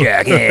Golf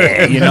Shack.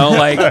 Yeah,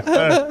 like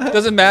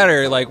doesn't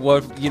matter. Like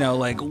what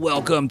like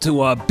welcome to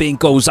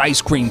Binko's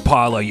ice cream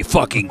parlor. You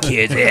fucking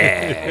kid.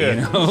 Yeah,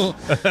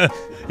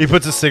 He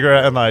puts a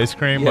cigarette in the ice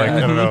cream. Like, I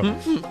don't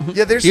know.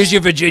 Yeah, there's. Here's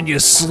your Virginia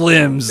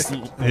Slims,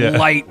 Yeah.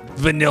 light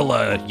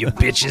vanilla. You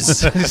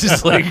bitches. It's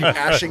just like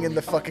ashing in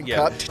the fucking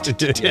Yeah. cup.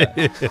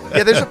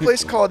 Yeah, there's a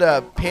place called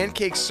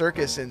Pancake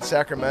Circus in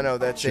Sacramento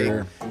that's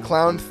Sure. a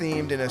clown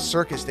themed and a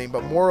circus themed,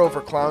 but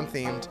moreover clown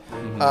themed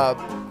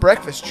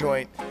breakfast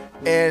joint.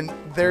 And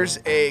there's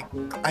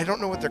I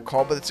don't know what they're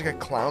called, but it's like a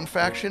clown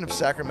faction of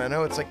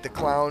Sacramento. It's like the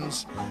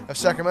clowns of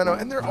Sacramento,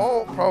 and they're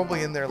all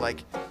probably in their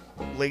like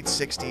late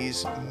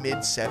 60s, mid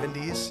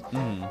 70s.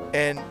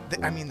 And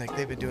I mean, like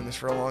they've been doing this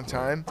for a long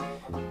time,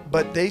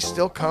 but they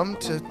still come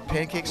to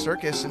Pancake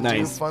Circus and do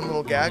Nice. fun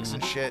little gags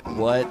and shit. And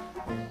What?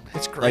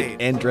 it's great.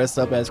 And dressed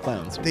up as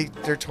clowns.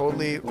 They're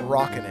totally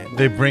rocking it.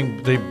 They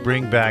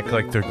bring back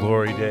like their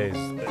glory days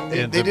in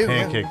they the do, yeah.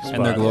 pancake spot.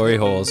 and their glory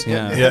holes.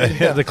 Yeah.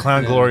 Yeah, the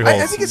clown glory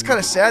holes. I think it's kind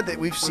of sad that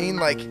we've seen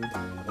like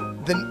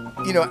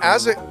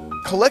as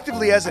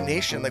collectively as a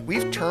nation, like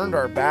we've turned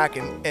our back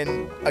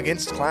and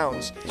against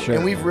clowns, Sure.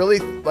 and we've really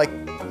like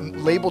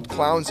labeled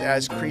clowns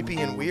as creepy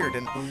and weird.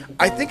 And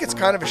I think it's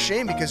kind of a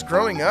shame because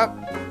growing up,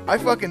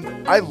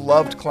 I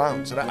loved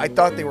clowns and I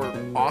thought they were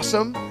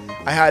awesome.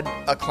 I had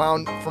a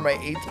clown for my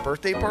 8th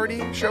birthday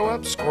party show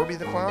up, Scorby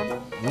the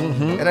clown,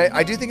 and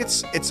I do think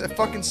it's a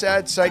fucking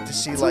sad sight to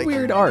see. It's like a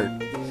weird art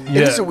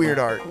it is a weird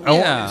art.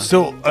 Yeah.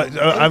 So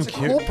I'm It's a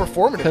cool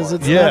performative because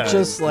art. it's Yeah. not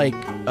just like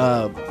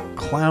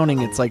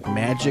clowning. It's like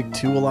magic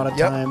too a lot of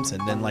Yep. times,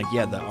 and then like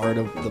the art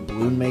of the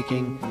balloon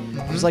making.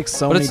 There's like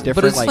so But many it's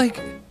different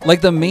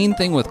like the main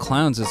thing with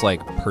clowns is like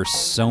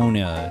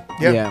persona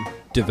Yep. yeah.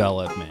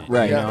 development.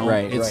 Right, You know?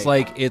 right, It's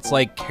right. it's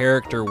like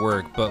character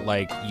work, but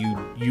like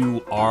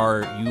you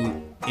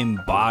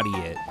embody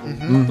it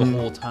the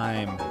whole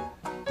time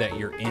that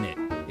you're in it.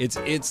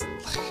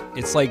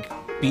 It's like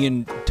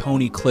being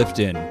Tony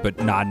Clifton, but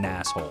not an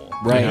asshole.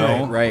 Right, you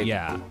know? right.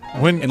 Yeah.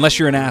 when Unless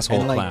you're an asshole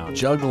And like clown.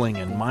 juggling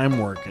and mime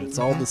work, and it's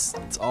all this.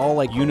 It's all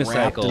like wrapped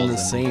Unicycles in the and-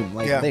 same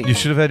like Yeah. thing. you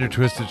should have had your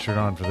Twisted shirt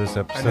on for this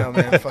I episode. know,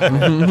 man.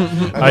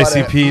 Fucking,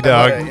 ICP, I bought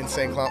dog. an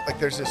insane clown. Like,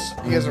 there's this.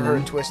 You guys have heard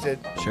of Twisted?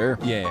 Sure.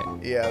 Yeah.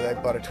 Yeah, I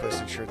bought a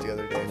Twisted shirt the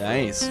other day.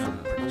 Nice.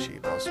 Pretty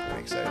cheap. I was pretty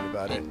excited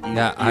about it.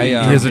 Yeah, You I He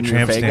has a in your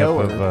tramp stamp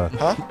Faygo, of. or-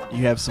 Huh?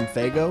 You have some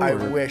Fago? I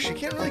or- wish. You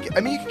can't really get.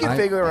 I mean, you can get I-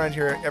 Faygo around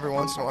here every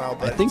once in a while,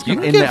 I but think You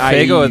in can the get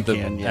IE Faygo you at the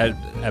can, yeah.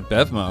 at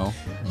Bevmo.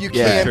 you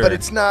Yeah. can. Sure. But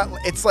it's not.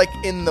 It's like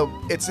in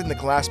the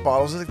glass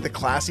bottles. It's like the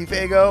classy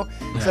Faygo.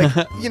 It's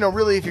like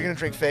really, if you're gonna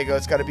drink Faygo,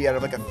 it's got to be out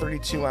of like a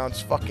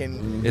 32-ounce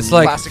fucking. It's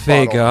like plastic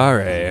bottle.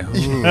 Fagare.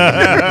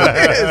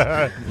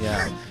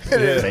 Yeah.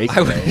 It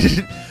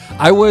is.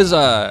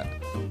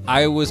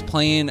 I was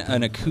playing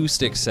an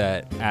acoustic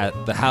set at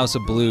the House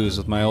of Blues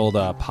with my old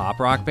pop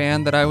rock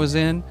band that I was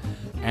in,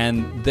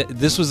 and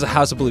this was the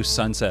House of Blues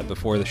Sunset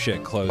before the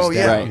shit closed Oh,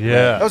 yeah. down. Right. Yeah.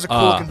 That was a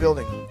cool looking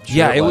building.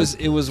 Yeah, it it was.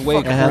 was way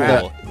Fucking It had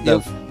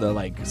cool. the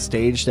like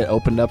stage that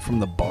opened up from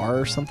the bar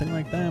or something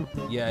like that.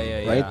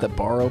 Yeah. Right? The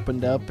bar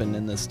opened up and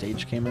then the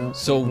stage came out.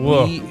 So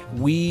Whoa.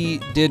 we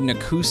did an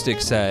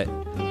acoustic set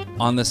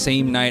on the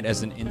same night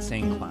as an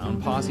Insane Clown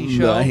Posse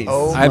show. Nice.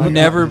 Oh, I've my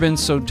never been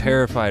so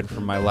terrified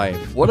for my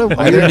life. What a weird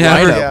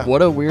never- lineup. Yeah.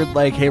 What a weird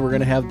like, hey, we're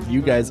gonna have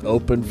you guys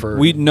open for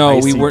We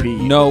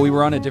ICP.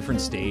 were on a different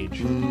stage.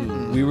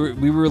 We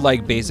were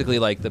like basically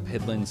like the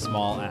Piddling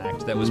small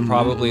act that was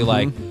probably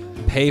like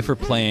pay for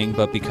playing,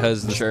 but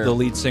because Sure. the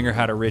lead singer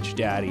had a rich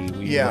daddy,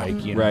 we Yeah.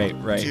 like you know,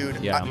 Right. Dude,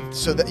 Yeah.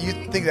 so that you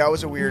think that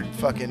was a weird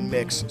fucking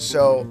mix.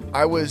 So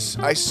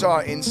I saw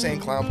Insane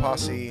Clown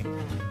Posse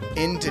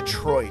in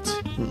Detroit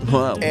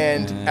Wow.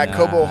 and at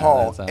Cobo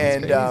Hall, that sounds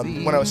and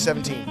crazy. when I was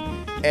 17,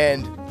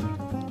 and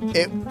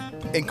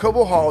in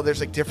Cobo Hall there's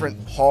like different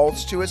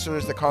halls to it. So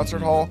there's the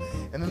concert hall,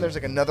 and then there's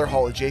like another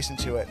hall adjacent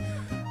to it.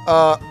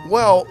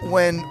 Well,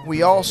 when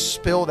we all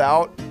spilled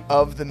out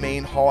of the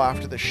main hall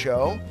after the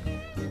show,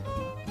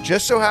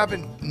 just so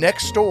happened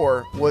next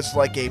door was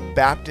like a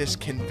Baptist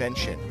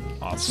convention.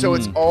 So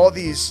it's all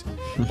these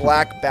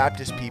black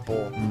Baptist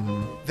people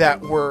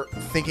that were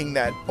thinking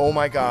that, oh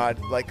my God,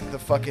 like the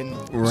fucking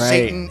Right.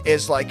 Satan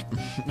is like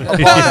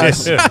among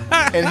us.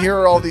 And here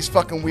are all these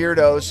fucking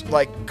weirdos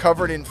like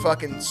covered in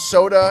fucking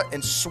soda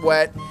and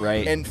sweat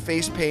Right. and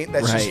face paint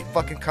that's just Right.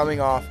 fucking coming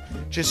off,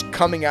 just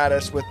coming at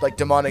us with like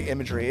demonic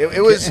imagery.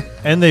 It was.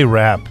 And they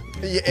rap.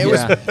 Yeah, it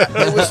was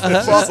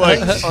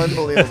fucking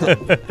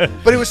unbelievable.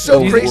 But it was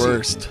so The crazy.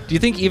 worst. Do you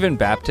think even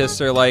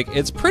Baptists are like,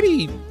 it's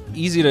pretty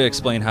easy to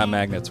explain how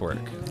magnets work?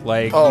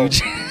 Like, Oh. you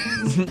just,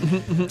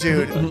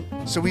 Dude.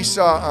 So we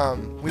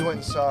went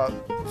and saw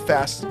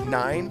Fast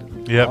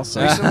 9 Yep.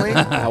 Awesome. recently.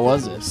 How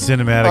was it?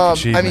 Cinematic I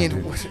achievement. mean,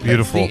 dude. it's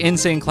Beautiful. the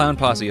Insane Clown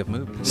Posse of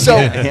movies. So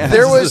Yeah.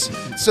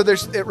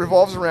 it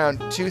revolves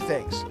around two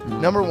things.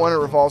 Number one, it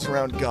revolves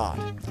around God.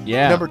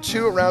 Yeah. Number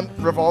two,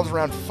 revolves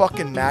around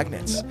fucking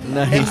magnets.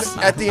 Nice.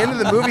 And at the end of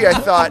the movie, I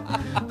thought,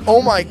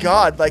 oh my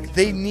God, like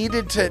they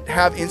needed to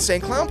have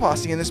Insane Clown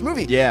Posse in this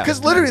movie. Yeah.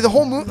 Because literally the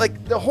whole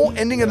the whole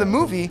ending of the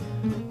movie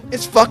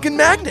is fucking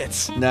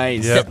magnets.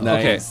 Nice. Yep.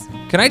 Nice.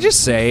 Okay. Can I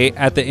just say,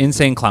 at the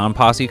Insane Clown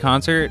Posse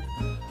concert,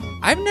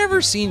 I've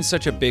never seen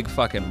such a big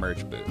fucking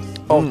merch booth.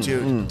 Oh,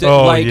 dude. D-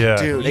 yeah.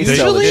 dude, They They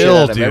sell the usually- shit ill,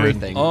 out of dude.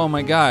 everything. Oh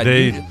my god.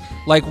 They-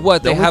 like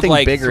what? The They only have thing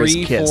like bigger is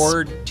 3, Kiss.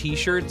 4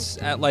 t-shirts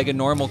at like a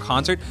normal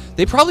concert.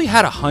 They probably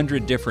had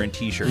 100 different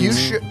t-shirts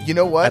You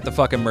know what? at the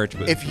fucking merch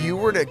booth. If you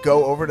were to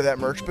go over to that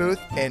merch booth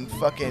and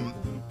fucking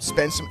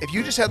spend if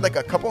you just had like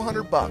a couple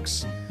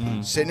 $100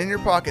 sitting in your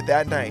pocket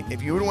that night,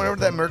 if you would have went over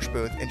to that merch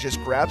booth and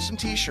just grabbed some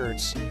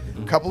t-shirts,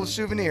 a couple of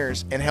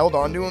souvenirs, and held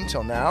on to them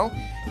till now,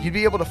 you'd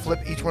be able to flip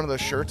each one of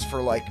those shirts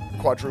for like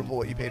quadruple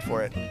what you paid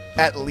for it,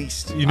 at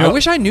least. You I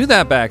wish I knew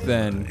that back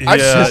then.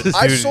 I've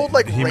dude, sold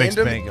like he makes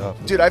random, bank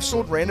off. dude. I've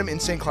sold random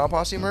Insane Clown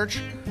Posse merch,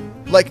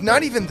 like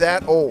not even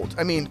that old.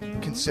 I mean,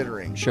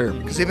 considering, Sure.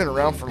 because they've been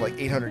around for like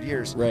 800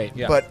 years. Right.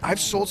 Yeah. But I've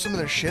sold some of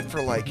their shit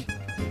for like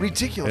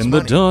ridiculous In the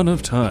money. dawn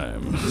of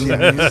time,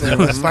 There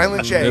was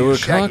Violent J. there were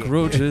Shaggy.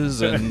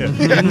 cockroaches and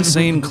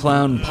insane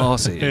clown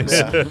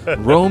posses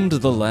roamed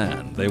the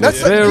land. They were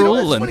That's like, feral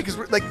that's funny and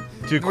because like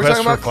Dude, we're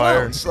Quest talking for about Fire.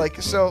 clowns.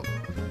 Like so,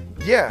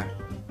 yeah.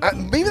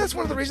 Maybe that's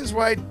one of the reasons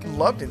why I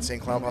loved Insane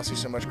Clown Posse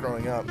so much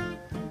growing up.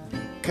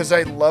 Because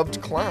I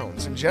loved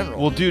clowns in general.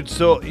 Well, dude,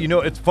 so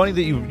it's funny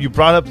that you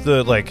brought up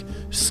the like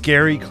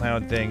scary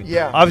clown thing.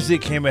 Yeah. Obviously,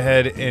 it came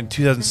ahead in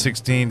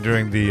 2016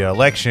 during the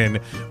election,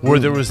 where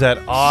there was that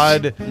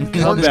odd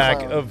comeback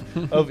clown.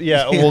 of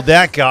well,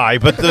 that guy,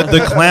 but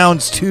the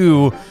clowns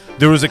too.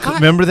 There was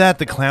remember that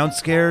the clown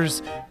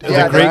scares,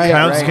 Yeah, the great right,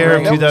 clown right, scare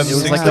right. of It was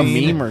 2016. It was like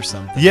a meme or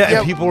something. Yeah, Yeah.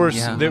 and people were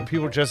Yeah.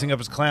 people were dressing up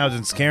as clowns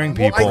and scaring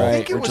Well, I people. think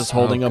Right, it or was- just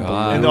holding Oh, a God.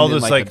 balloon and all in,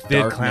 those like, like a big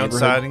dark clown neighborhood.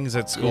 sightings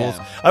at schools.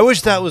 Yeah. I wish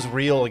that was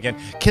real again.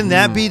 Can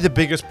that be the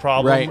biggest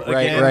problem? Right,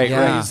 right, again? right,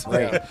 Yeah.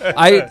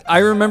 right. I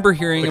remember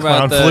hearing The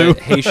about clown the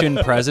flu. Haitian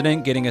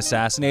president getting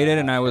assassinated,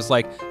 and I was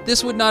like,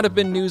 this would not have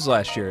been news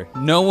last year.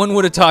 No one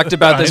would have talked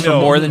about this I for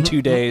know. more than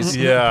 2 days.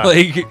 Yeah.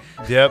 Like,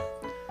 Yep.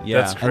 yeah.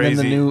 That's And crazy.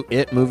 then the new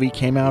It movie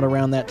came out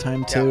around that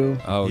time too.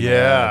 Oh,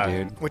 Yeah. yeah,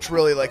 dude. which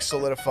really like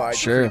solidified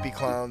Sure. creepy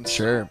clowns.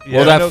 Sure. Yeah,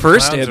 Well, I know that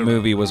first clowns It are-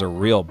 movie was a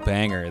real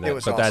banger, It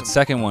was but that awesome.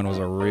 second one was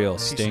a real of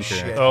stinker.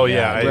 shit. Oh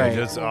yeah, right.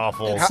 it's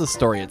awful. It's the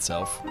story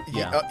itself.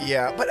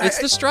 Yeah, but It's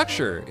the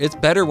structure. It's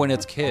better when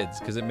it's kids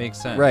because it makes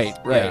sense. Right,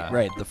 right, Yeah.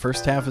 right. The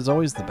first half is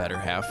always the better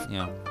half.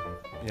 Yeah.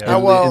 Yeah.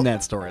 well- in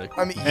that story.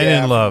 I mean, and yeah,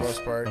 in for love. the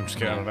most part. I'm just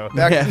kidding. I don't know.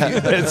 Back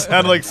It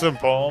sounded like some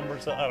poem or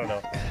something. I don't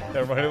know.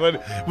 Never mind.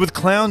 But with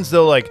clowns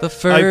though, like The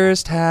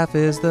first half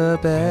is the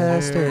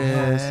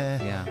bestest.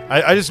 I,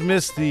 Yeah. I just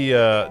miss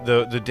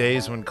the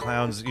days when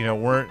clowns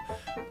weren't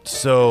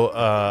so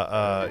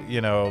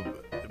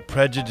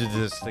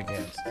prejudiced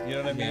against. You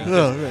know what I mean? Yeah.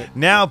 'Cause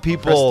Now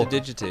people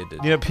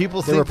Prestidigitated.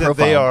 people They were think that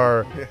they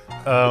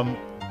profiled.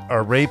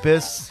 are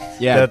rapists.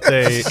 Yeah.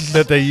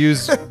 That they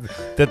use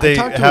that they I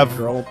talked to have. a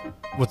girl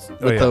What's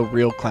with a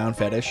real clown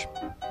fetish.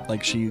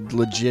 Like she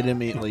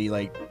legitimately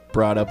like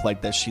brought up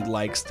like that she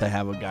likes to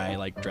have a guy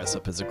like dress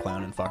up as a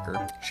clown and fuck her.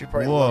 She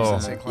probably Whoa.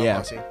 loves Insane Clown Yeah.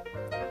 Posse.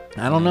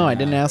 I don't know. I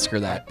didn't ask her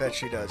I that, bet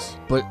she does.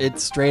 but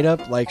it's straight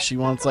up like she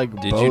wants like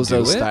Did you do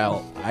bozo it?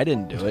 style. I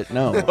didn't do it.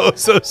 No.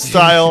 Bozo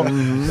style.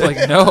 It's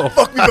like, no.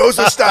 Fuck me,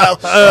 Bozo style.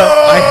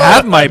 I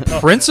have my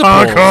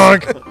principles.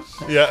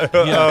 Yeah.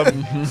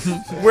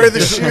 Wear the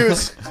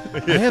shoes. I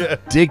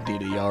have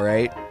dignity. All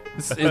right.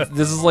 This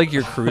is like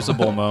your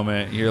crucible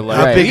moment. You're like,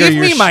 How big are give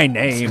your me sh- my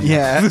name.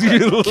 Yeah.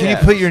 Can you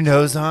put your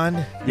nose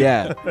on?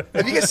 Yeah.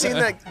 Have you guys seen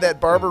that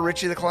barber,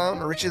 Richie the Clown,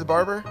 or Richie the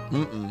Barber?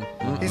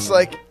 Mm-mm. He's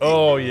like,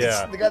 Oh it's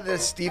yeah. the guy that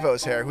has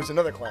Steve-O's hair, who's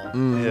another clown.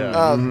 Mm.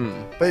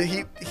 Yeah. But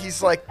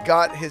he's like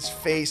got his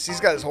face, he's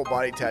got his whole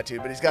body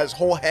tattooed, but he's got his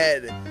whole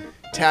head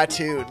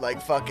tattooed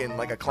like fucking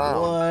like a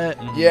clown.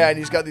 What? Yeah, and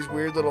he's got these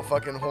weird little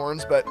fucking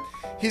horns, but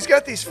he's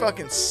got these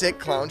fucking sick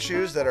clown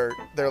shoes they're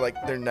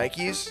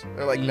Nikes.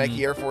 They're like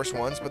Nike Air Force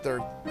Ones, but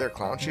they're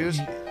clown shoes.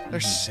 They're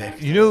sick.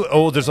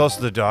 There's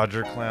also the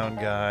Dodger clown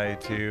guy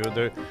too.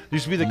 There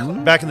used to be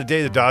back in the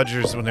day, the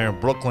Dodgers when they were in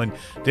Brooklyn,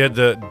 they had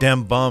the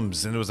dem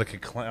bums, and it was like a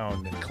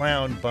clown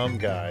bum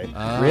guy. It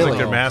was Really? like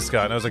their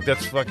mascot, and I was like,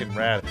 that's fucking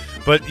rad.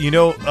 But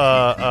what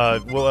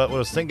I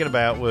was thinking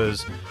about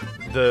was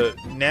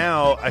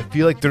now I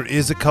feel like there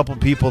is a couple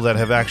people that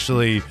have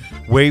actually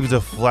waved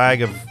the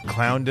flag of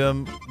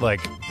clowndom,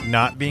 like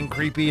not being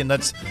creepy, and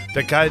that's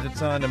that guy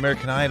that's on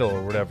American Idol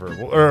or whatever,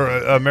 or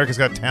America's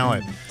Got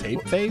Talent.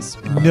 Tape face?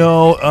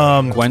 No,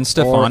 Gwen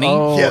Stefani.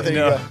 Oh, Yeah, there you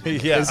no, go.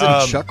 yeah, Is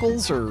it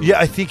Chuckles or? yeah,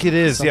 I think it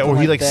is. Yeah, something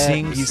where he like that?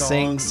 sings. He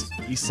songs.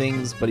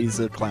 sings, but he's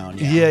a clown.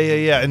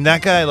 Yeah, and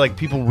that guy, like,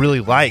 people really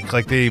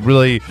like they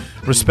really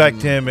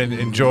respect him and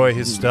enjoy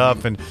his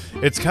stuff, and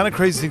it's kind of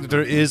crazy to think that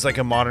there is like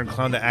a modern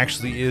clown that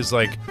actually is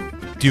like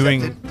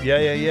doing,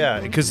 yeah,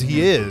 because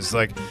he is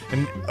like,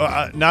 and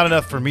not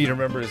enough for me to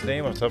remember his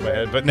name off the top of my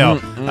head, but no,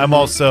 I'm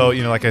also,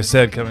 like I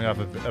said, coming off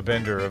a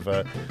bender of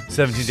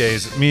 17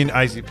 days. Me and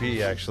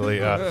ICP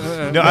actually, I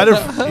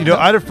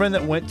had a friend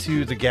that went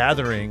to the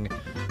Gathering.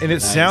 And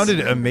it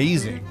sounded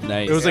amazing.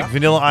 Nice. It was like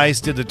Vanilla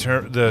Ice did the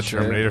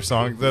Terminator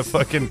song, the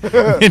fucking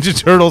Ninja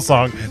Turtle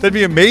song. That'd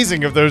be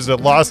amazing if there's a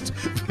lost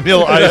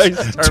Vanilla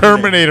Ice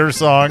Terminator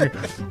song.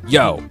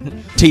 Yo,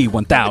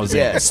 T1000,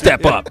 Yeah.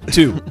 step up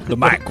to the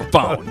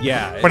microphone.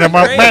 Yeah. it's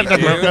Yeah,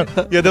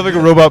 great, dude. they're like a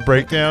robot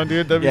breakdown,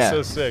 dude. That'd be Yeah.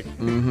 so sick.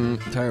 Mm-hmm.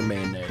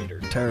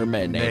 Terminator.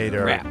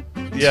 Terminator. Rap.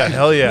 Yeah,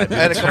 hell yeah. Dude.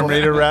 had a couple-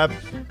 Terminator rap.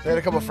 I had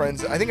a couple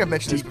friends. I think I've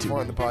mentioned this before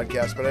on the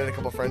podcast, but I had a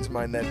couple friends of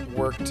mine that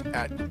worked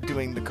at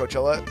doing the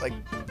Coachella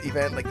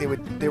event. Like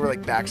they were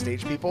like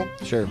backstage people,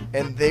 Sure.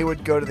 and they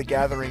would go to the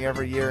Gathering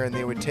every year, and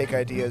they would take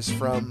ideas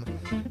from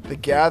The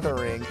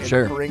Gathering and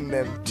Sure. bring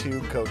them to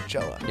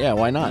Coachella. Yeah,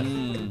 why not?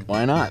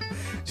 Why not?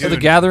 So the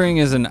Dude. Gathering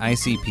is an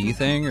ICP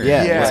thing, or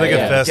Yeah, It's like a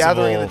festival.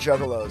 Gathering of the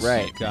Juggalos.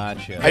 Right.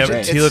 Gotcha. I Yeah,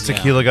 just- Tila it's-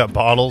 Tequila got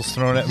bottles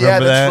thrown at. Yeah,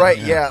 Remember that's that? right.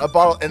 Yeah, a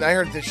bottle. And I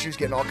heard that she was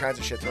getting all kinds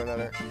of shit thrown at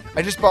her.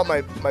 I just bought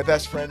my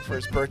best friend for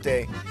his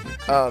birthday.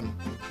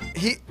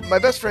 My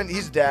best friend,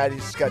 he's a dad.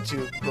 He's got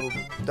 2 little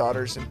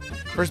daughters, and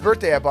for his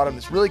birthday, I bought him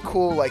this really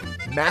cool like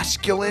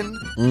masculine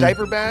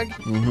diaper bag,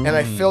 and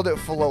I filled it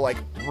full of like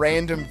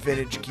random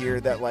vintage gear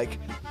that like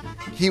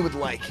he would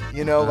like,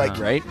 like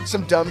Right.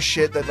 some dumb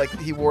shit that like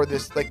he wore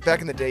this like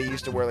back in the day. He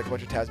used to wear like a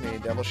bunch of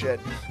Tasmanian Devil shit,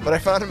 but I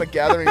found him a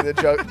Gathering of the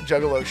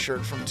Juggalo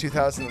shirt from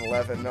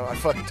 2011. No, I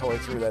fucking totally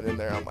threw that in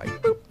there. I'm like,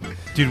 boop.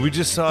 Dude, we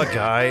just saw a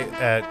guy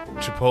at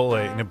Chipotle,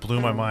 and it blew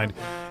my mind.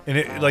 And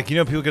it, like,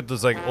 people get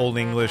those like old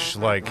English,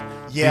 like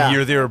Yeah. the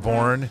year they were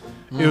born.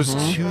 It was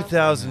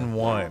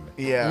 2001.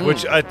 Yeah.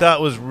 Which I thought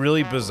was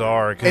really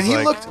bizarre. 'Cause, And he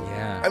like, looked.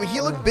 Yeah. I mean,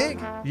 he looked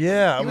big.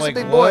 Yeah, He I'm was like,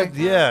 a big what? boy.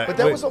 Yeah, But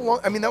that wait, was a long.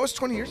 I mean, that was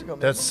 20 years ago,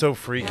 man. That's so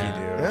freaky, dude.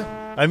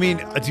 Yeah. I mean,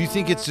 do you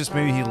think it's just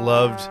maybe he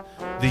loved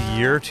the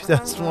year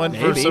 2001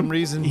 for Maybe. some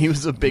reason? He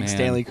was a big Man.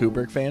 Stanley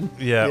Kubrick fan.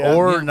 Yeah, Yeah.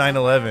 or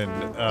 9/11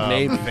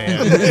 Maybe.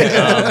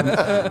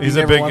 fan. He's he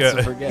a never big. wants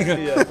to forget.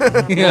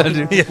 Yeah,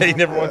 dude. Yeah, he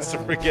never wants to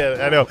forget.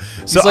 I know.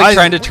 He's So like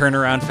trying to turn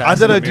around fast. I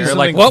thought in the I'd do mirror,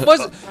 like, something- what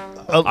was?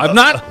 I'm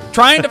not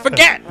trying to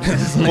forget.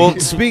 Well,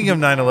 speaking of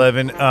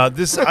 9/11,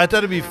 this I thought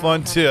it'd be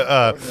fun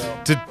to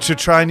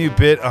try a new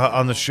bit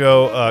on the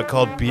show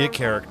called "Be a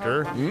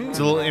Character." It's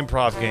a little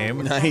improv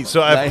game. Nice,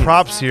 So I have nice.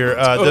 props here.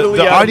 Totally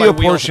The out of my audio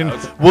portion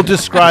wheelhouse. will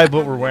describe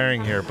what we're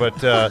wearing here, but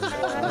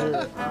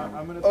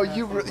Oh,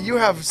 you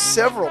have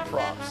several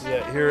props.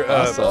 yeah, here,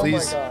 Awesome.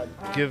 please Oh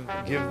my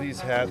give these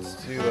hats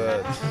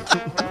to.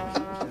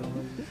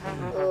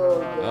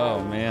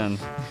 Oh man.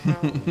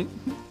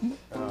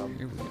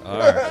 Here we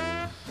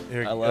are.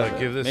 Here, I love it.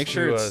 give this Make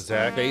sure to it's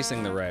Zach.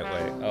 facing the right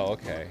way. Oh,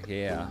 okay.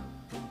 Yeah.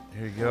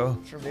 Here you go.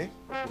 For me.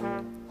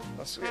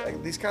 Oh,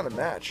 sweet. These kind of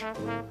match.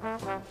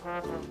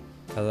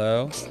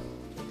 Hello.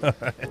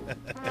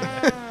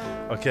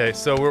 Okay,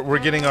 so we're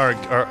getting all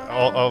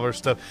of our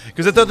stuff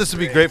because I thought this would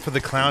be great for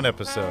the clown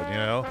episode.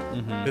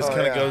 This Oh,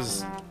 kind of yeah.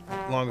 goes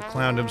along with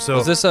clowndom. So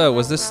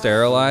Was this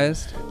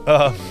sterilized?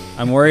 uh,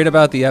 I'm worried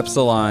about the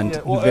epsilon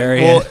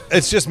variant. well,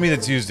 it's just me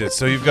that's used it.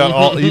 So you've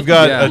got you've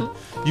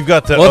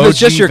got the. Well, if it's OG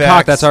just your vax.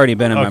 cock, that's already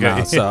been in my Okay.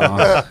 mouth. So.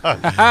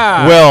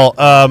 Well,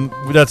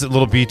 that's a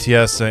little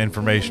BTS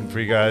information for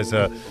you guys.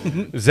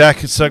 Zach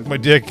sucked my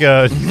dick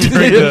during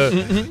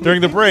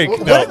the break.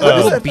 What No,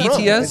 is that from?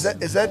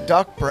 BTS? Is that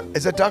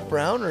Doc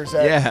Brown or is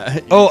that? Yeah.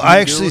 Oh, I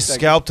You actually look like-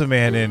 scalped a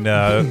man in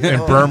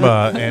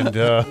Burma, and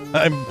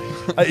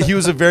he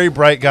was a very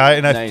bright guy,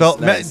 and I Nice, felt,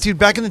 nice. dude,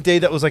 back in the day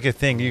that was like a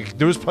thing.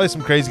 There was probably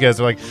some crazy guys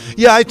that were like,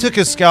 yeah, I took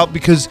a scalp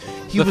because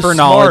he The was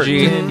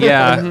phrenology, smart.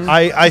 yeah.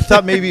 I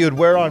thought maybe it would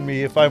wear on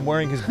me if I'm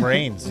wearing his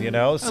brains,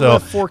 So So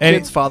 4 and-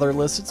 kids,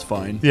 fatherless. It's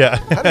fine. yeah.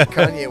 How did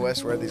Kanye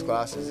West wear these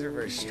glasses? They're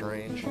very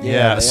strange.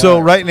 Yeah. they So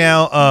are. right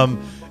now,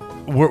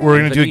 we're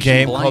going to do a Venetian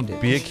game blinded.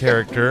 called Be a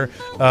Character.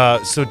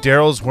 So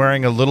Daryl's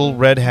wearing a little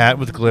red hat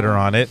with glitter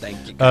on it. Thank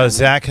you,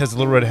 Zach has a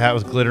little red hat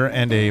with glitter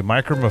and a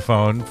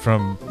microphone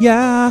from.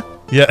 Yeah.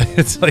 Yeah,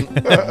 it's like.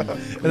 and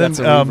That's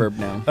a reverb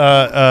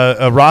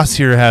now. Ross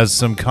here has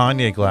some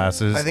Kanye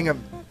glasses. I think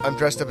I'm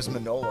dressed up as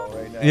Manolo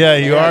right now. Yeah,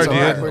 you are, so dude.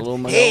 backwards. A little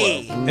Manolo.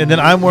 Hey. And then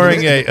I'm wearing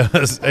a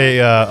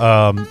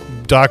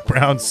Doc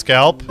Brown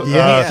scalp.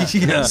 Yeah.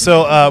 Yeah.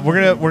 So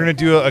we're gonna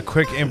do a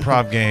quick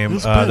improv game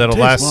that'll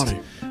last.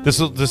 This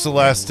will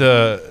last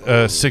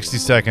 60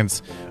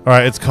 seconds. All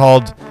right, it's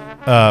called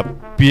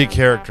Be a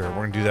Character.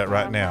 We're gonna do that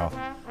right now.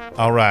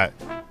 All right,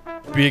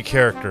 be a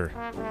character.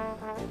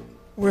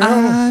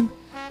 I'm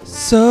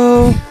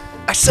so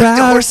I sucked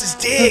the Proud horse's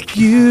dick. of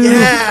you.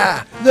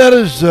 Yeah. That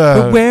is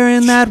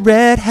wearing that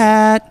red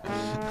hat.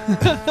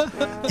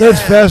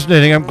 that's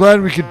fascinating. I'm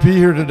glad we could be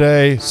here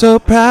today. So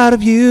proud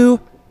of you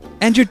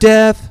and your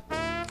death.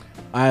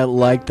 I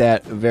like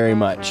that very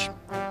much.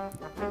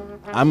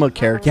 I'm a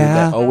character Yeah.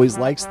 that always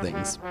likes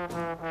things.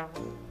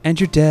 And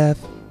your death.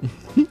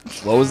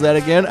 What was that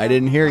again? I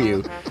didn't hear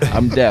you.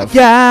 I'm deaf.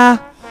 Yeah.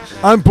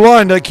 I'm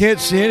blind. I can't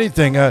see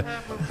anything.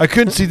 I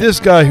couldn't see this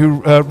guy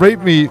who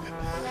raped me.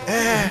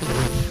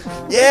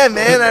 Yeah,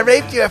 man, I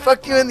raped you. I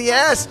fucked you in the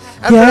ass.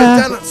 After Yeah.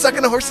 I was done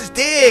sucking a horse's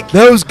dick.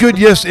 That was good.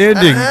 Yes,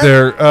 ending Uh-huh.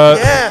 there.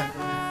 Yeah.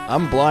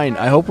 I'm blind.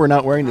 I hope we're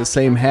not wearing the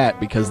same hat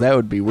because that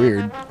would be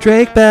weird.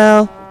 Drake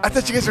Bell. I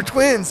thought you guys were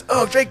twins.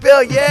 Oh, Drake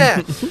Bell,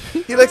 yeah.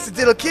 He likes to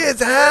diddle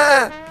kids,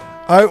 huh?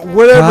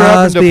 Whatever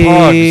happened to Cosby.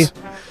 Pogs?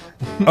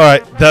 All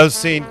right, that was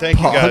scene. Thank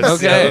you guys.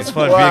 Okay. Yeah, that was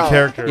fun. Be Wow. a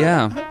character.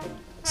 Yeah.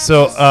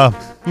 So,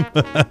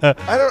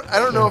 I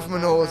don't know if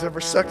Manola's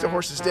ever sucked a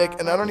horse's dick,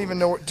 and I don't even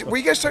know. Were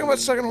you guys talking about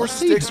sucking horses'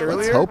 dicks Let's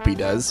earlier? hope he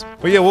does.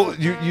 Well, yeah. Well,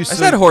 you I said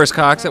said horse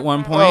cocks at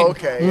one point. Oh,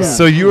 okay. Yeah.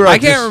 So you were. I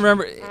just- can't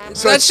remember.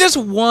 So That's it's- just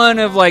one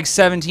of like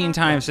 17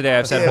 times today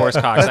I've said Yeah, horse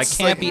cocks. I that's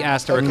can't like- be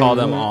asked to recall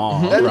them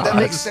all. That Ross.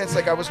 makes sense.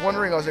 Like I was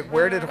wondering, I was like,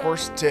 where did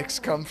horse dicks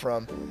come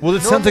from? Well,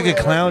 it sounds like a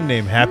Normally, clown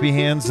name, Happy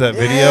Hands. That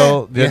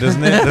video, yeah,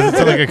 doesn't it? Doesn't it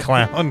sound like a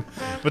clown?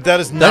 But that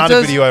is not a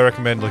does- video I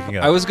recommend looking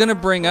up. I was gonna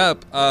bring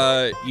up,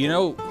 you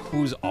know,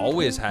 who's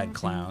always had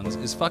clowns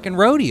is fucking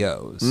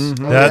rodeos.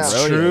 That's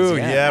yeah. true. Rodeos,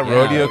 Yeah, yeah.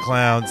 rodeo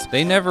clowns.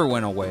 They never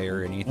went away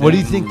or anything. What do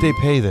you think they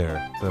pay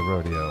there? The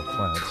rodeo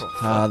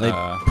clowns. They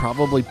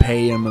probably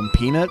pay him in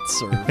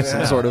peanuts or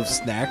some sort of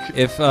snack.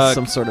 If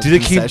some sort of do they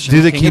keep? concession.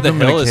 Do they King keep of them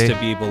the in Hill a is to cage?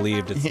 be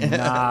believed, it's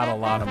not a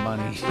lot of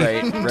money.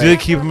 right, Do they right.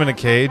 keep them in a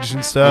cage and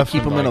They stuff?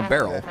 keep him in a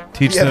barrel.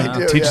 Teach Yeah, them.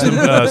 they do, Teach yeah.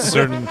 them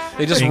certain.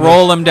 They just English.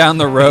 roll them down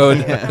the road.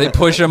 They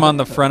push them on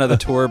the front of the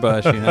tour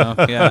bus, you know?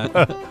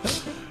 Yeah.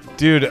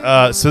 Dude,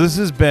 so this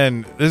has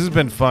been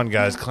fun,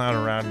 guys. Clown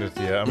around with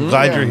you. I'm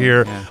glad you're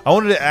here. Yeah. I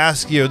wanted to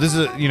ask you. This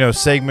is a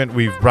segment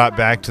we've brought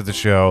back to the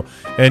show,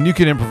 and you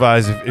can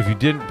improvise if you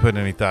didn't put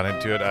any thought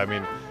into it. I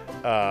mean,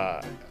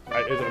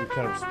 I'm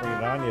kind of springing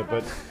it on you,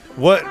 but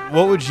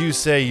what would you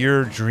say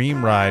your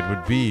dream ride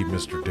would be,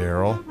 Mr.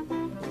 Darrell?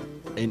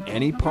 In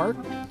any park?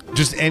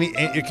 Just any.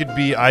 It could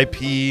be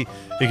IP.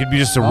 It could be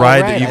just a All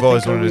ride right, that you've I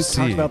always think wanted to we've see.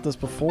 talked about this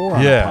before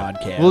on Yeah. the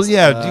podcast. Well,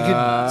 yeah, you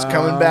could- It's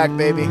coming back,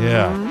 baby.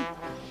 Yeah.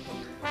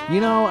 You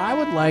know, I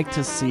would like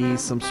to see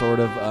some sort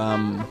of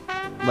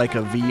like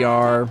a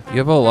VR. You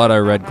have a lot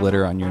of red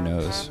glitter on your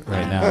nose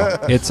right now.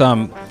 It's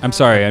I'm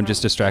sorry, I'm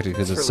just distracted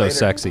because it's for so later.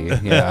 sexy.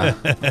 Yeah.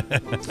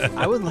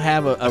 I would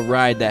have a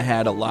ride that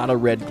had a lot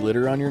of red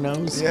glitter on your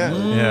nose. Yeah.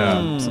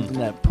 Yeah. Something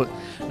that put.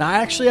 Now,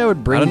 actually, I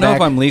would bring. I don't know back,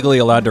 if I'm legally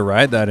allowed to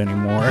ride that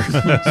anymore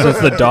since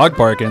the dog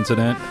park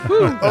incident.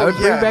 I would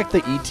bring yeah. back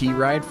the ET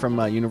ride from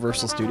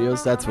Universal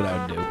Studios. That's what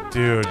I would do.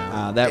 Dude.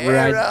 That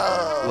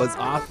ride was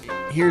off.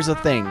 Here's the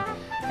thing.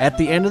 At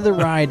the end of the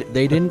ride,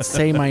 they didn't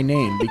say my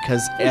name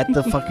because at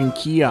the fucking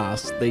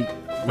kiosk, they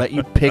let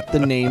you pick the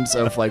names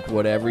of like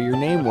whatever your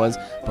name was,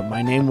 but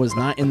my name was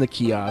not in the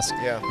kiosk.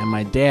 Yeah. And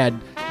my dad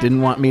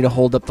didn't want me to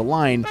hold up the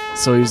line,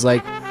 so he's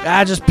like,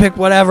 just pick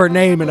whatever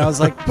name. And I was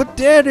like, but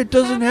Dad, it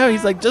doesn't have.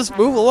 He's like, just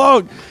move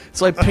along.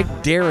 So I picked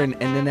Darren,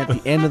 and then at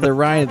the end of the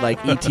ride,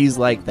 like ET's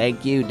like,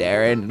 thank you,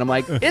 Darren, and I'm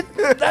like,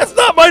 that's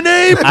not my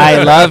name.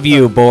 I love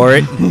you,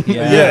 Bort.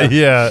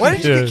 Yeah. Why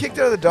did you yeah. get kicked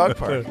out of the dog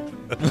park?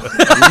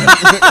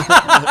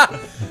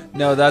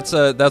 No, that's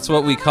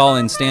what we call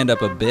in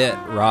stand-up a bit,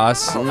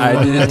 Ross. Oh,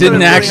 It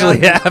didn't actually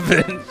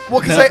happen.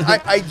 Well, because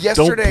I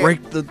yesterday. Don't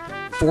break the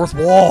fourth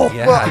wall.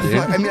 Yeah, Well, dude.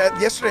 I mean,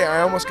 yesterday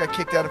I almost got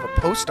kicked out of a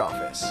post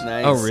office.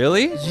 Nice. Oh,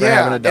 really? Yeah,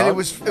 having a and dog? it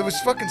was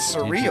fucking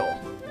surreal.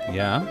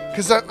 Yeah.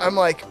 Because I'm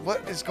like,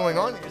 what is going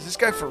on here? Is this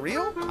guy for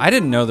real? I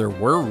didn't know there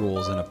were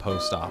rules in a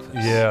post office.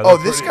 Yeah. Oh,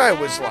 they're this pretty- guy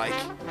was like,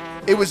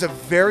 it was a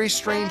very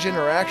strange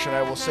interaction.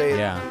 I will say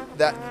Yeah.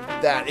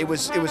 that it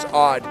was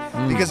odd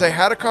because I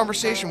had a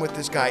conversation with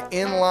this guy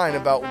in line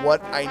about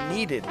what I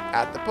needed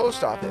at the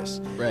post office.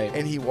 Right.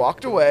 And he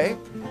walked away,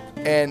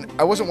 and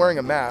I wasn't wearing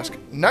a mask.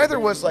 Neither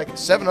was like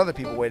 7 other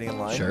people waiting in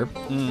line. Sure.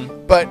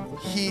 But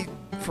he,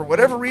 for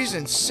whatever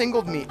reason,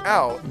 singled me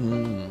out.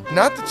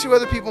 Not the 2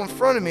 other people in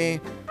front of me,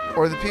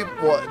 or the people.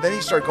 Well, then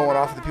he started going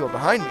off at the people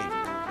behind me.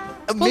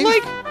 But Maybe-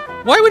 like,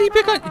 why would he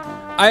pick on?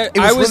 I It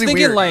was was really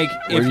thinking weird. like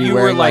Were if you you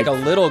were wearing, like like-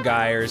 a little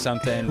guy or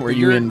something. Were but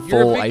you you're, in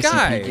you're a full big ICP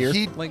guy. gear?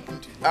 He- Like,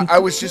 I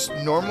was just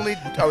normally.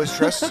 I was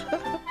dressed. I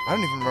don't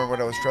even remember what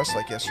I was dressed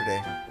like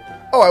yesterday.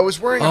 Oh, I was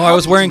wearing. a I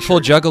was hockey wearing t-shirt.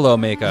 full Juggalo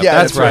makeup. Yeah,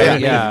 that's right.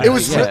 Yeah. Yeah, It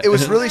was yeah. it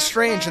was really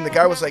strange, and the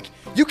guy was like,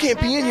 "You can't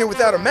be in here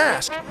without a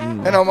mask,"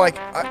 and I'm like,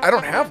 "I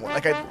don't have one.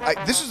 Like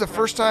I this is the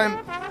first time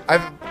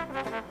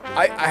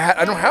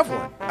I don't have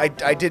one.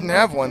 I didn't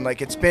have one.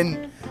 Like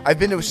I've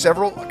been to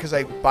several because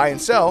I buy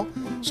and sell,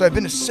 so I've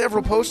been to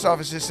several post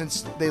offices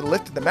since they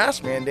lifted the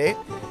mask mandate,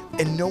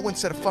 and no one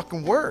said a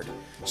fucking word.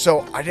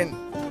 So I didn't.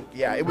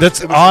 Yeah, it was.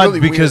 That's it was odd really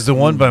because weird.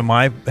 the one by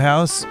my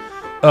house, this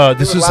would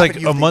was laugh like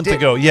at you a if they month did.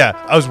 ago. Yeah,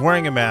 I was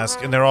wearing a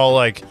mask, and they're all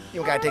like,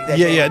 You gotta take that.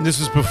 yeah, down. yeah. And this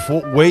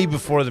was way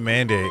before the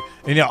mandate,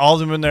 and yeah, all of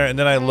them in there. And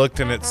then I looked,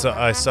 and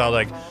I saw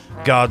like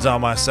God's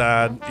on my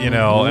side, you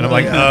know, and I'm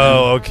like,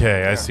 oh,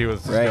 okay, I see where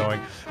this Right. is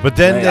going. But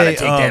then Right. they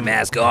Take that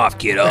mask off,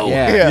 kiddo.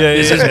 Yeah. Yeah.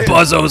 This is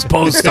Buzzo's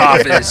post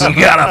office. You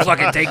gotta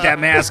fucking take that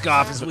mask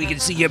off so we can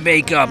see your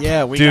makeup.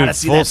 Yeah, we Dude, gotta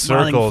see full that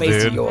smiling circle, face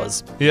dude. of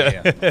yours.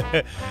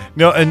 Yeah.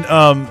 No, and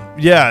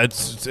yeah,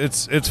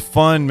 it's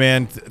fun,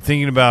 man.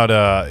 Thinking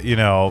about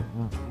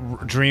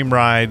dream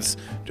rides,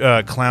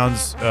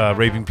 clowns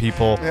raping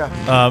people.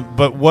 Yeah.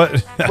 But what?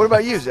 What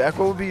about you, Zach?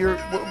 What would be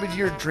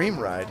your dream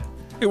ride?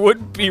 It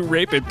wouldn't be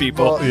raping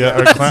people. Well,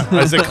 Yeah,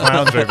 I said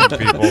clowns raping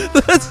people.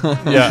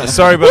 Yeah,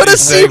 sorry about What a the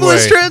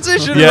seamless segue.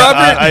 transition, Yeah,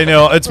 Robert. I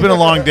know. It's been a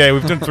long day.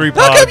 We've done 3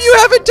 pods. How come you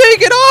haven't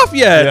taken off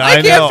yet? Yeah, I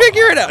I can't know.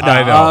 figure it out.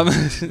 I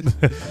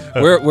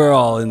know. We're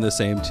all in the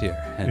same tier.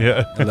 And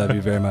Yeah. I love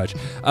you very much.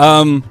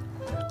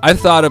 I've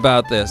thought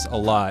about this a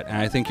lot, and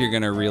I think you're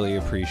gonna really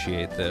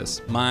appreciate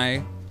this.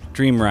 My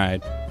Dream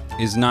Ride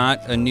is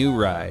not a new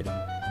ride.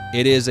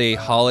 It is a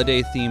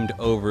holiday-themed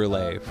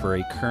overlay for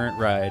a current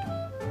ride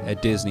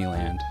at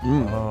Disneyland.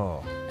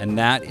 Oh. And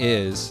that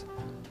is,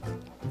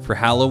 for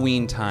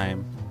Halloween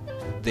time,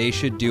 they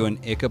should do an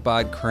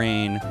Ichabod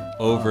Crane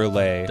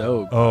overlay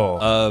Dope. Oh.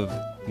 of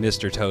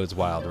Mr. Toad's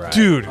Wild Ride.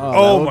 Dude. Oh, that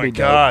Oh, would my be dope.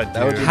 God,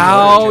 That would dude. be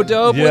How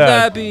dope would Yeah.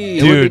 that be?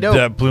 It would be Dude, dope.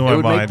 that blew my It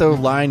would mind. make the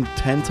line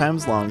 10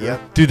 times longer.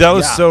 Yep. Dude, that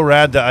was Yeah. so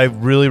rad that I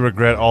really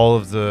regret all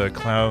of the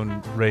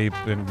clown rape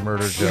and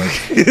murder jokes.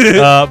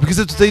 Because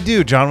that's what they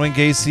do. John Wayne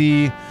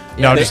Gacy.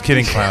 No, I'm they- just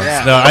kidding, clowns.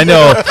 Yeah. No, I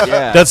know.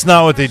 Yeah. That's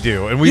not what they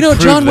do. And we You know,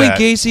 proved John Wayne that.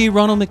 Gacy,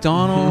 Ronald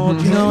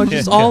McDonald, you know,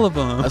 just Yeah. all of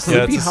them. A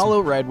Sleepy it's a- Hollow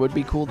ride would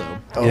be cool, though.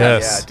 Oh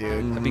Yes. yeah,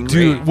 dude. That'd be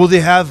Dude, great. well,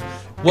 they have.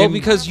 Well, in-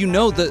 because you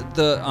know the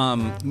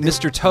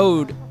Mr.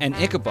 Toad and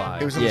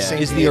Ichabod It was in the Yeah. same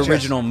is the VHS.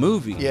 original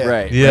movie. Yeah.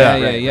 Right. Yeah.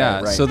 Yeah.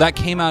 Right. So that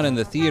came out in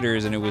the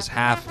theaters, and it was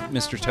half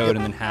Mr. Toad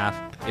and then half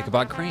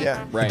Ichabod Crane. Yeah.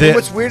 Right. They- And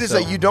what's weird is So-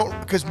 that you don't,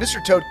 because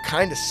Mr. Toad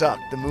kind of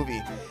sucked the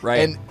movie.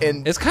 Right.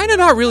 And It's kind of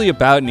not really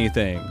about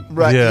anything.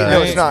 right, Yeah. no,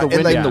 Right. it's not. The And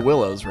Wind like, in the Yeah.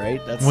 Willows, right?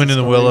 That's Wind the in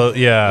the story. Willow.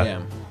 Yeah. Yeah.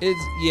 It's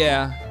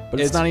But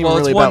it's not even well,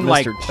 really it's one about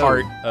like Mr. Toad.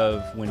 part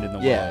of Wind in the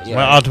Yeah, Willows. yeah.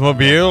 My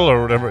automobile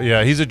or whatever.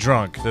 Yeah, he's a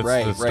drunk. That's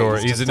Right, the right. story.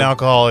 He's He's just an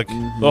alcoholic.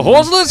 The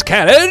horseless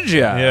carriage.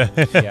 Yeah.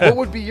 what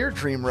would be your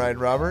dream ride,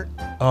 Robert?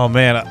 Oh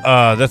man,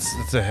 that's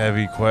a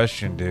heavy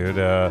question, dude.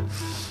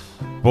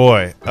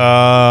 Boy,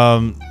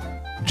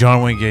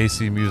 John Wayne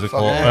Gacy musical.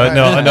 Fuck.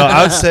 No,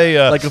 I would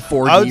say Like a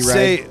 4D I would ride.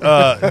 say, dude,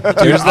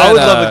 There's I would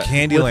that, love a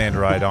Candyland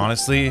ride.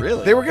 Honestly,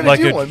 Really? They were gonna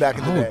Like do a- one back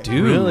in the Oh, day.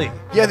 dude. Really?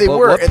 Yeah, they What-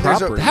 were. what And there's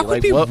a, property? That would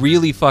Like, be what-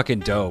 really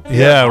fucking dope.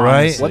 Yeah, right?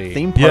 honestly. What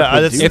theme park Yeah,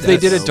 would that's- do If they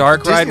that, did a though?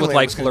 dark ride with Disneyland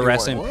like was gonna do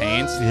fluorescent one.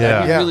 paints, Yeah.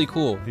 that'd be Yeah. really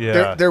cool.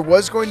 Yeah. there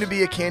was going to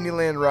be a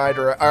Candyland ride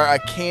or a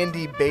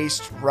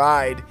candy-based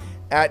ride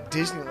at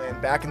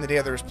Disneyland back in the day.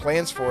 There was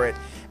plans for it,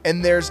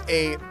 and there's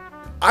a.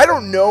 I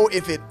don't know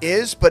if it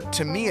is, but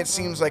to me it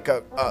seems like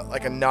a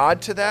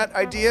nod to that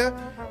idea.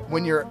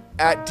 When you're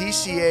at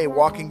DCA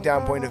walking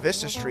down Buena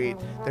Vista Street,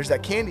 there's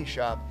that candy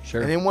shop,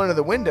 Sure. and in one of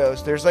the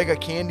windows there's like a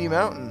candy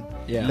mountain.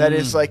 Yeah. That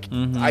is like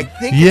I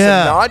think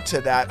Yeah. it's a nod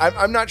to that.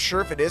 I'm not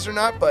sure if it is or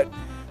not, but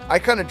I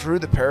kind of drew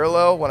the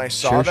parallel when I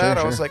saw Sure, that.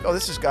 sure, I was sure. like, oh,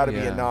 this has got to be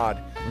Yeah. a nod.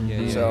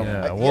 Yeah, So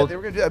yeah. yeah, Well- they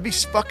were gonna do that'd be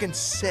fucking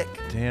sick.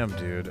 Damn,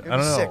 dude. I be don't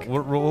know. sick.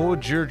 What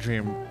would your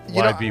dream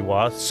You ride know, be,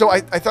 Was? So I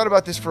thought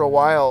about this for a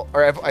while,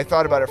 or I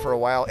thought about it for a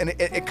while, and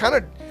it kind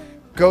of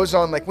goes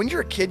on. Like when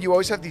you're a kid, you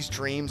always have these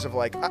dreams of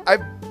like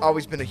I've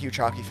always been a huge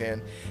hockey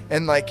fan,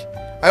 and like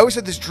I always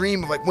had this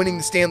dream of like winning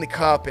the Stanley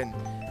Cup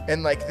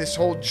and like this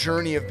whole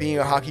journey of being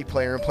a hockey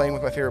player and playing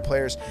with my favorite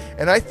players.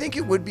 And I think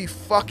it would be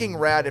fucking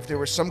rad if there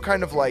was some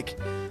kind of like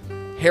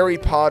Harry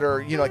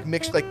Potter, you know, like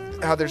mixed, like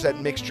how there's that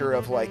mixture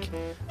of like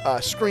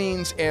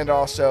screens and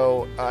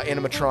also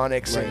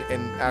animatronics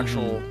and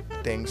actual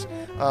things,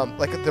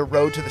 like the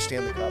Road to the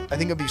Stanley Cup. I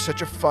think it'd be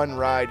such a fun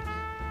ride.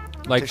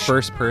 Like to sh-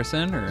 first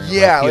person or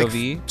Yeah, like like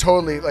POV?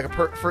 totally like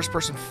a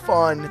first-person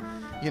fun.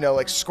 You know,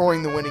 like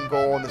scoring the winning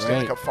goal in the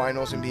Stanley Right. Cup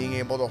Finals and being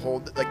able to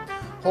hold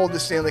the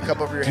Stanley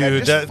Cup over your head.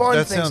 Dude, Just fun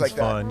that things sounds like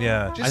fun.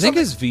 Yeah. that. Just I think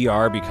something- as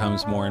VR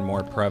becomes more and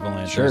more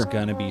prevalent, Sure. there's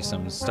gonna be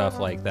some stuff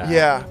like that.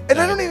 Yeah, and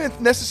I that- don't even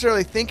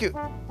necessarily think it.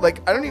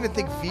 Like, I don't even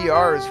think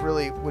VR is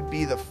really would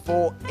be the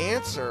full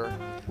answer.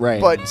 Right.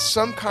 But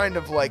some kind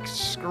of like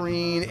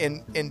screen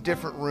in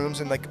different rooms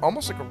and like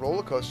almost like a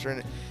roller coaster,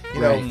 and you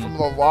know, Right. from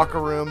the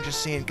locker room,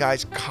 just seeing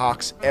guys'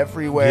 cocks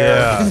everywhere.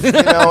 Yeah. You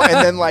know,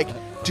 and then like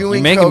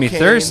doing You're making me cocaine,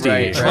 thirsty.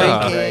 Right,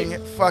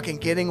 drinking, fucking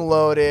getting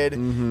loaded.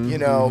 You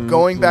know,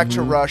 going back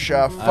to Russia,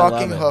 I love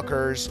fucking it.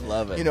 hookers.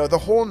 Love it. You know, the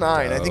whole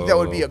nine. I think that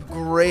would be a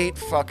great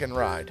fucking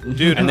ride.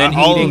 Dude, And then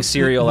all eating of-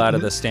 cereal out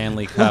of the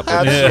Stanley Cup. with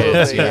Absolutely,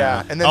 kids,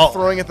 yeah. And then I'll-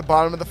 throwing it at the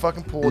bottom of the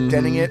fucking pool,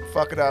 denting it,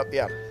 fuck it up.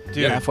 Yeah,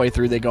 Dude, halfway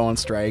through, they go on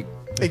strike.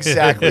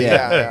 exactly.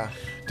 yeah.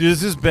 Dude,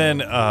 this has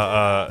been.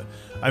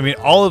 I mean,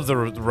 all of the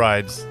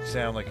rides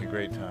sound like a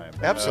great time.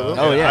 Absolutely.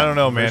 Oh, yeah, I don't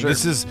know, for man. sure.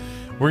 This is.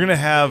 We're gonna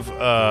have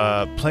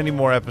plenty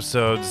more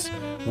episodes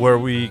where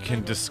we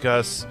can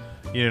discuss,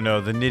 you know,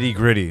 the nitty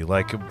gritty,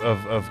 like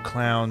of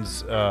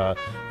clowns.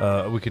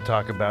 We could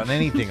talk about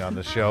anything on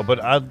the show, but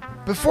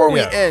Before we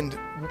Yeah. end,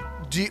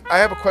 I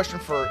have a question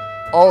for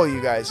all of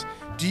you guys.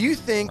 Do you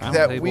think Round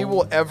that table. we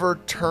will ever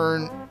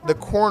turn the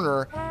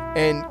corner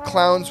and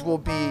clowns will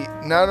be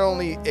not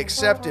only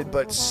accepted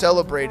but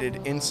celebrated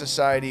in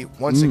society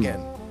once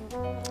again?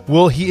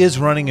 well, he is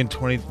running in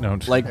 20. No, I'm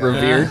just- Like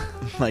revered.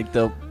 Like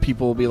the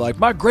people will be like,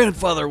 my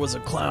grandfather was a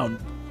clown.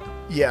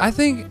 Yeah. I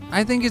think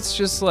it's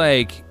just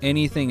like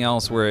anything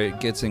else where it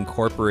gets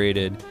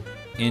incorporated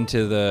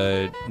into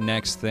the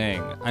next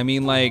thing. I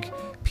mean, like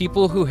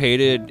people who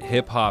hated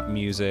hip hop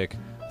music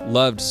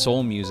loved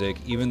soul music,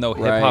 even though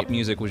hip hop Right.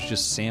 music was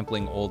just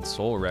sampling old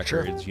soul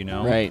records. You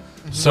know, Right.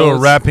 so a it's-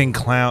 rapping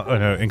clown. Oh,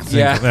 no, insane,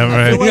 Yeah. clown,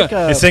 I right. feel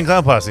like, Insane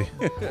Clown Posse.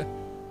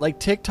 like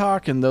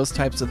TikTok and those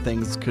types of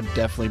things could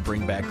definitely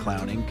bring back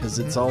clowning because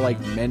it's all like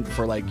meant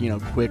for like, you know,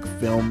 quick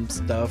film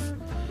stuff.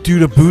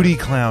 Dude, a booty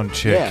clown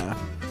chick. Yeah.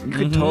 You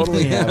could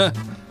totally have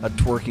A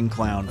twerking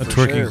clown. A for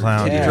twerking sure.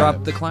 clown, You yeah.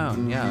 dropped the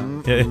clown. Yeah.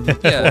 Mm-hmm.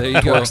 Yeah. There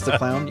you go. Twerks the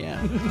clown.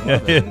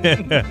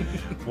 Yeah.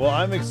 Well,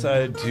 I'm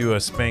excited to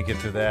spank it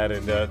to that,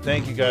 and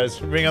thank you guys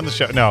for being on the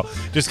show. No,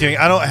 just kidding.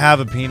 I don't have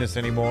a penis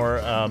anymore.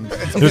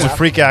 It was a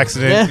freak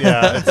accident.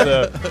 Yeah,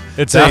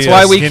 it's That's a,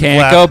 why we skin can't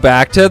flap. go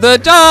back to the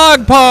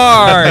dog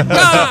park.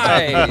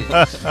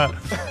 Guys.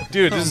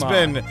 Dude, this has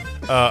been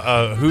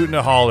a hoot and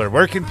a holler.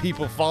 Where can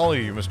people follow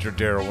you, Mr.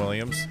 Daryl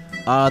Williams?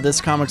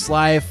 This Comics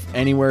Life,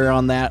 anywhere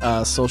on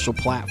that social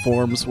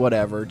platforms,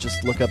 whatever.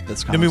 Just look up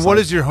This Comics I mean, what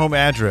Life. is your home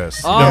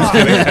address? Oh. No, I'm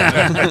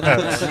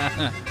just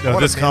kidding. No, What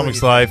This a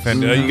Comics million. Life,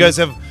 and you guys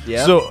have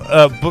Yeah.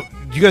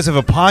 you guys have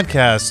a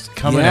podcast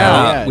coming Yeah,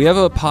 out. Yeah. we have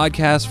a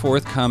podcast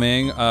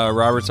forthcoming.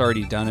 Robert's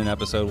already done an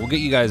episode. We'll get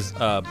you guys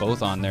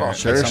both on there. Oh, at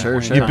sure, some sure,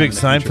 point in sure. You a time big in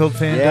the future. Seinfeld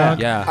fan, Yeah. dog?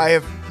 Yeah. I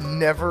have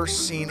never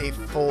seen a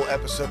full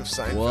episode of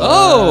Seinfeld. What?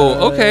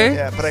 Oh, okay.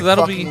 Yeah, but so I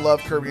that'll fucking be.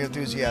 love Curb Your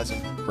Enthusiasm.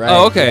 Right.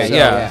 Oh, okay. So,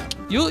 Yeah.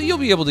 You'll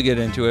be able to get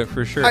into it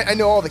for sure. I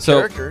know all the So-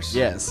 characters.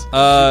 Yes.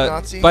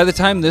 Nazi. By the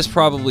time this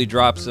probably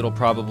drops, we'll It'll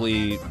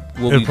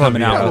be coming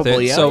probably out be with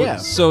Probably, it. yeah, So yeah.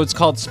 so it's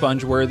called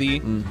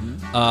Spongeworthy,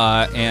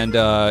 and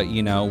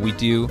you know we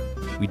do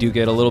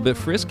get a little bit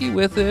frisky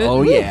with it.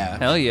 Oh, yeah.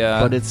 Hell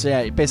yeah! But it's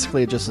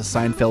basically just a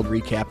Seinfeld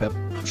recap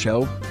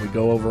show. We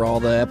go over all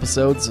the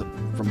episodes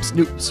from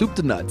soup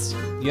to nuts.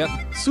 yep.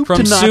 Soup From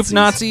to soup Nazis.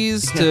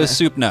 Nazis to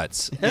soup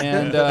nuts,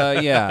 and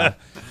yeah,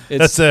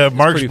 That's it's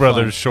Marx pretty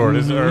Brothers fun. short,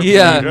 isn't it?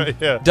 Yeah.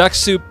 yeah. Duck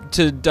soup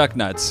to duck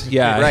nuts.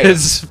 Yeah, Right.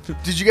 it's-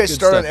 Did you guys Good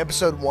start stuff. on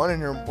episode 1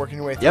 and you're working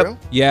your way Yep. through?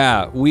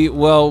 Yeah,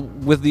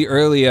 with the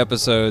early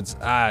episodes,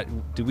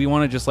 do we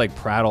want to just like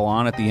prattle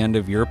on at the end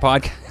of your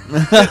podcast?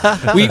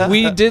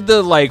 we did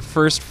the like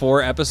first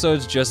 4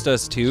 episodes just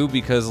us two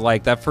because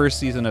like that first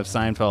season of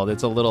Seinfeld,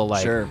 it's a little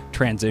like Sure.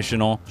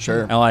 transitional.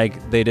 Sure. And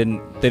like they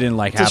didn't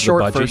like It's a have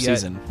short the budget first yet.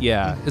 season.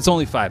 Yeah, it's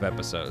only 5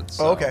 episodes.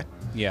 Oh, so, okay.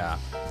 Yeah.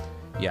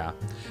 Yeah.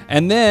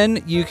 And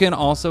then you can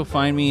also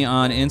find me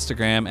on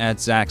Instagram at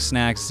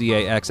ZachSnacks,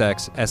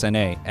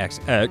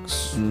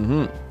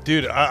 ZaxSnaxx.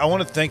 Dude, I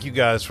want to thank you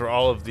guys for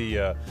all of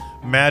the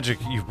magic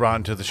you've brought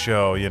into the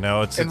show. You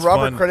know, it's And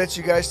Robert fun. credits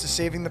you guys to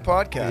saving the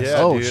podcast. Yeah,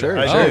 Oh, dude, sure.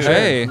 I Oh, do.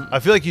 hey. I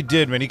feel like you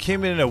did, man. You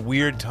came in a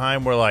weird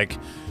time where like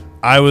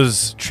I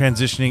was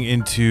transitioning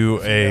into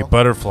a Female.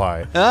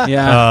 butterfly.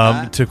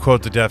 Yeah. To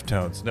quote the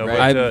Deftones. No,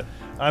 Right. but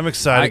I'm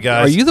excited,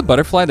 guys. Are you the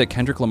butterfly that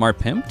Kendrick Lamar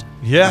pimped?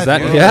 Yeah, Is that,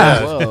 dude,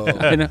 yeah. Whoa.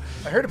 I know.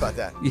 I heard about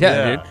that.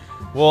 Yeah, dude.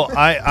 Well,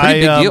 I Pretty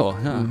big deal.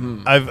 Yeah.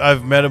 I've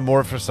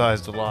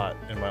metamorphosized a lot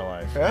in my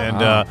life,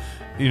 Yeah. and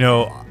you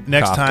know,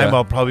 next Kafka. time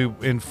I'll probably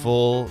in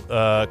full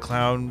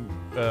clown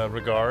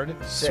regard,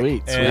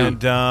 Sweet.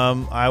 and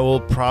I will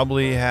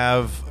probably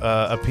have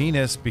a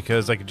penis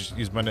because I could just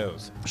use my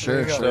nose. Sure,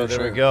 There you go. So sure, there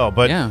sure. we go.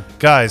 But Yeah.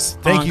 guys,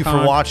 thank Honk, you for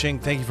honk. watching.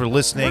 Thank you for Where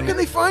listening. can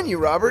they find you,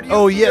 Robert? You-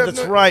 Oh you yeah, have that's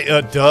no- right.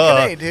 Duh.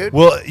 Fucking A, dude.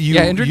 Well, you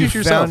Yeah, introduce you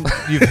yourself.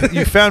 Found,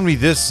 you found me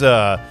this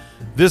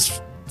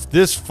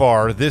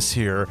far this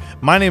here.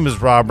 My name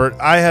is Robert.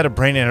 I had a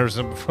brain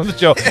aneurysm before the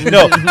show.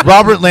 No,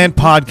 Robert Land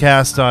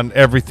Podcast on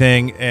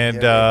everything.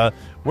 And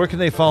where can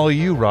they follow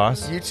you,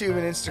 Ross? YouTube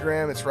and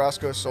Instagram, it's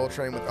Roscoe Soul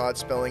Train with odd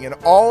spelling, and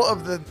all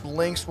of the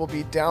links will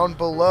be down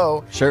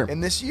below Sure. in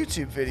this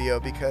YouTube video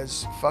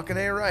because fucking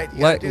A right. You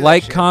gotta do that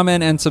Like, shit.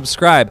 comment, and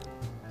subscribe.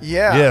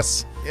 Yeah.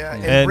 Yes. Yeah,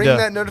 and, And, ring uh,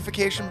 that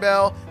notification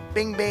bell.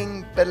 Bing,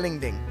 bing, bedeling,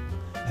 ding.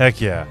 Heck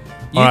yeah.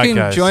 You All right, can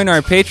guys. join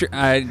our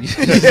Patreon.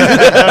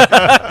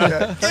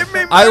 Give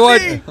me I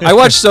money.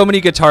 watch so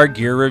many Guitar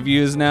Gear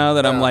reviews now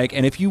that I'm Yeah. like,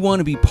 and if you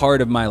want to be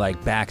part of my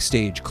like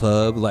backstage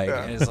club, like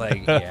Yeah. it's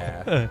like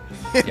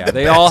yeah,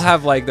 they all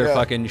have like their Yeah.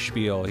 fucking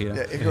spiel. You know?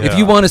 Yeah, if you're- If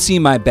you want to see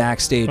my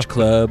backstage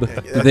club,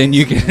 then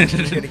you You're can.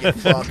 gonna get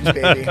fucked,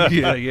 baby.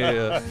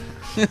 yeah.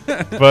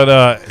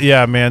 But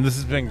yeah, man, this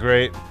has been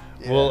great.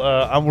 Well,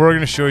 we're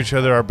gonna show each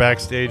other our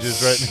backstages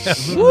right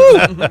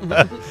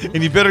now,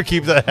 and you better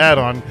keep that hat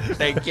on.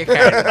 Thank you.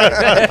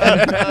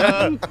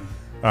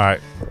 All right,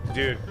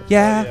 dude.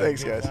 Yeah.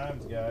 Thanks, good guys.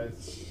 times,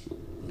 guys.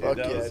 Dude, Fuck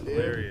that yeah, was dude.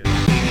 hilarious.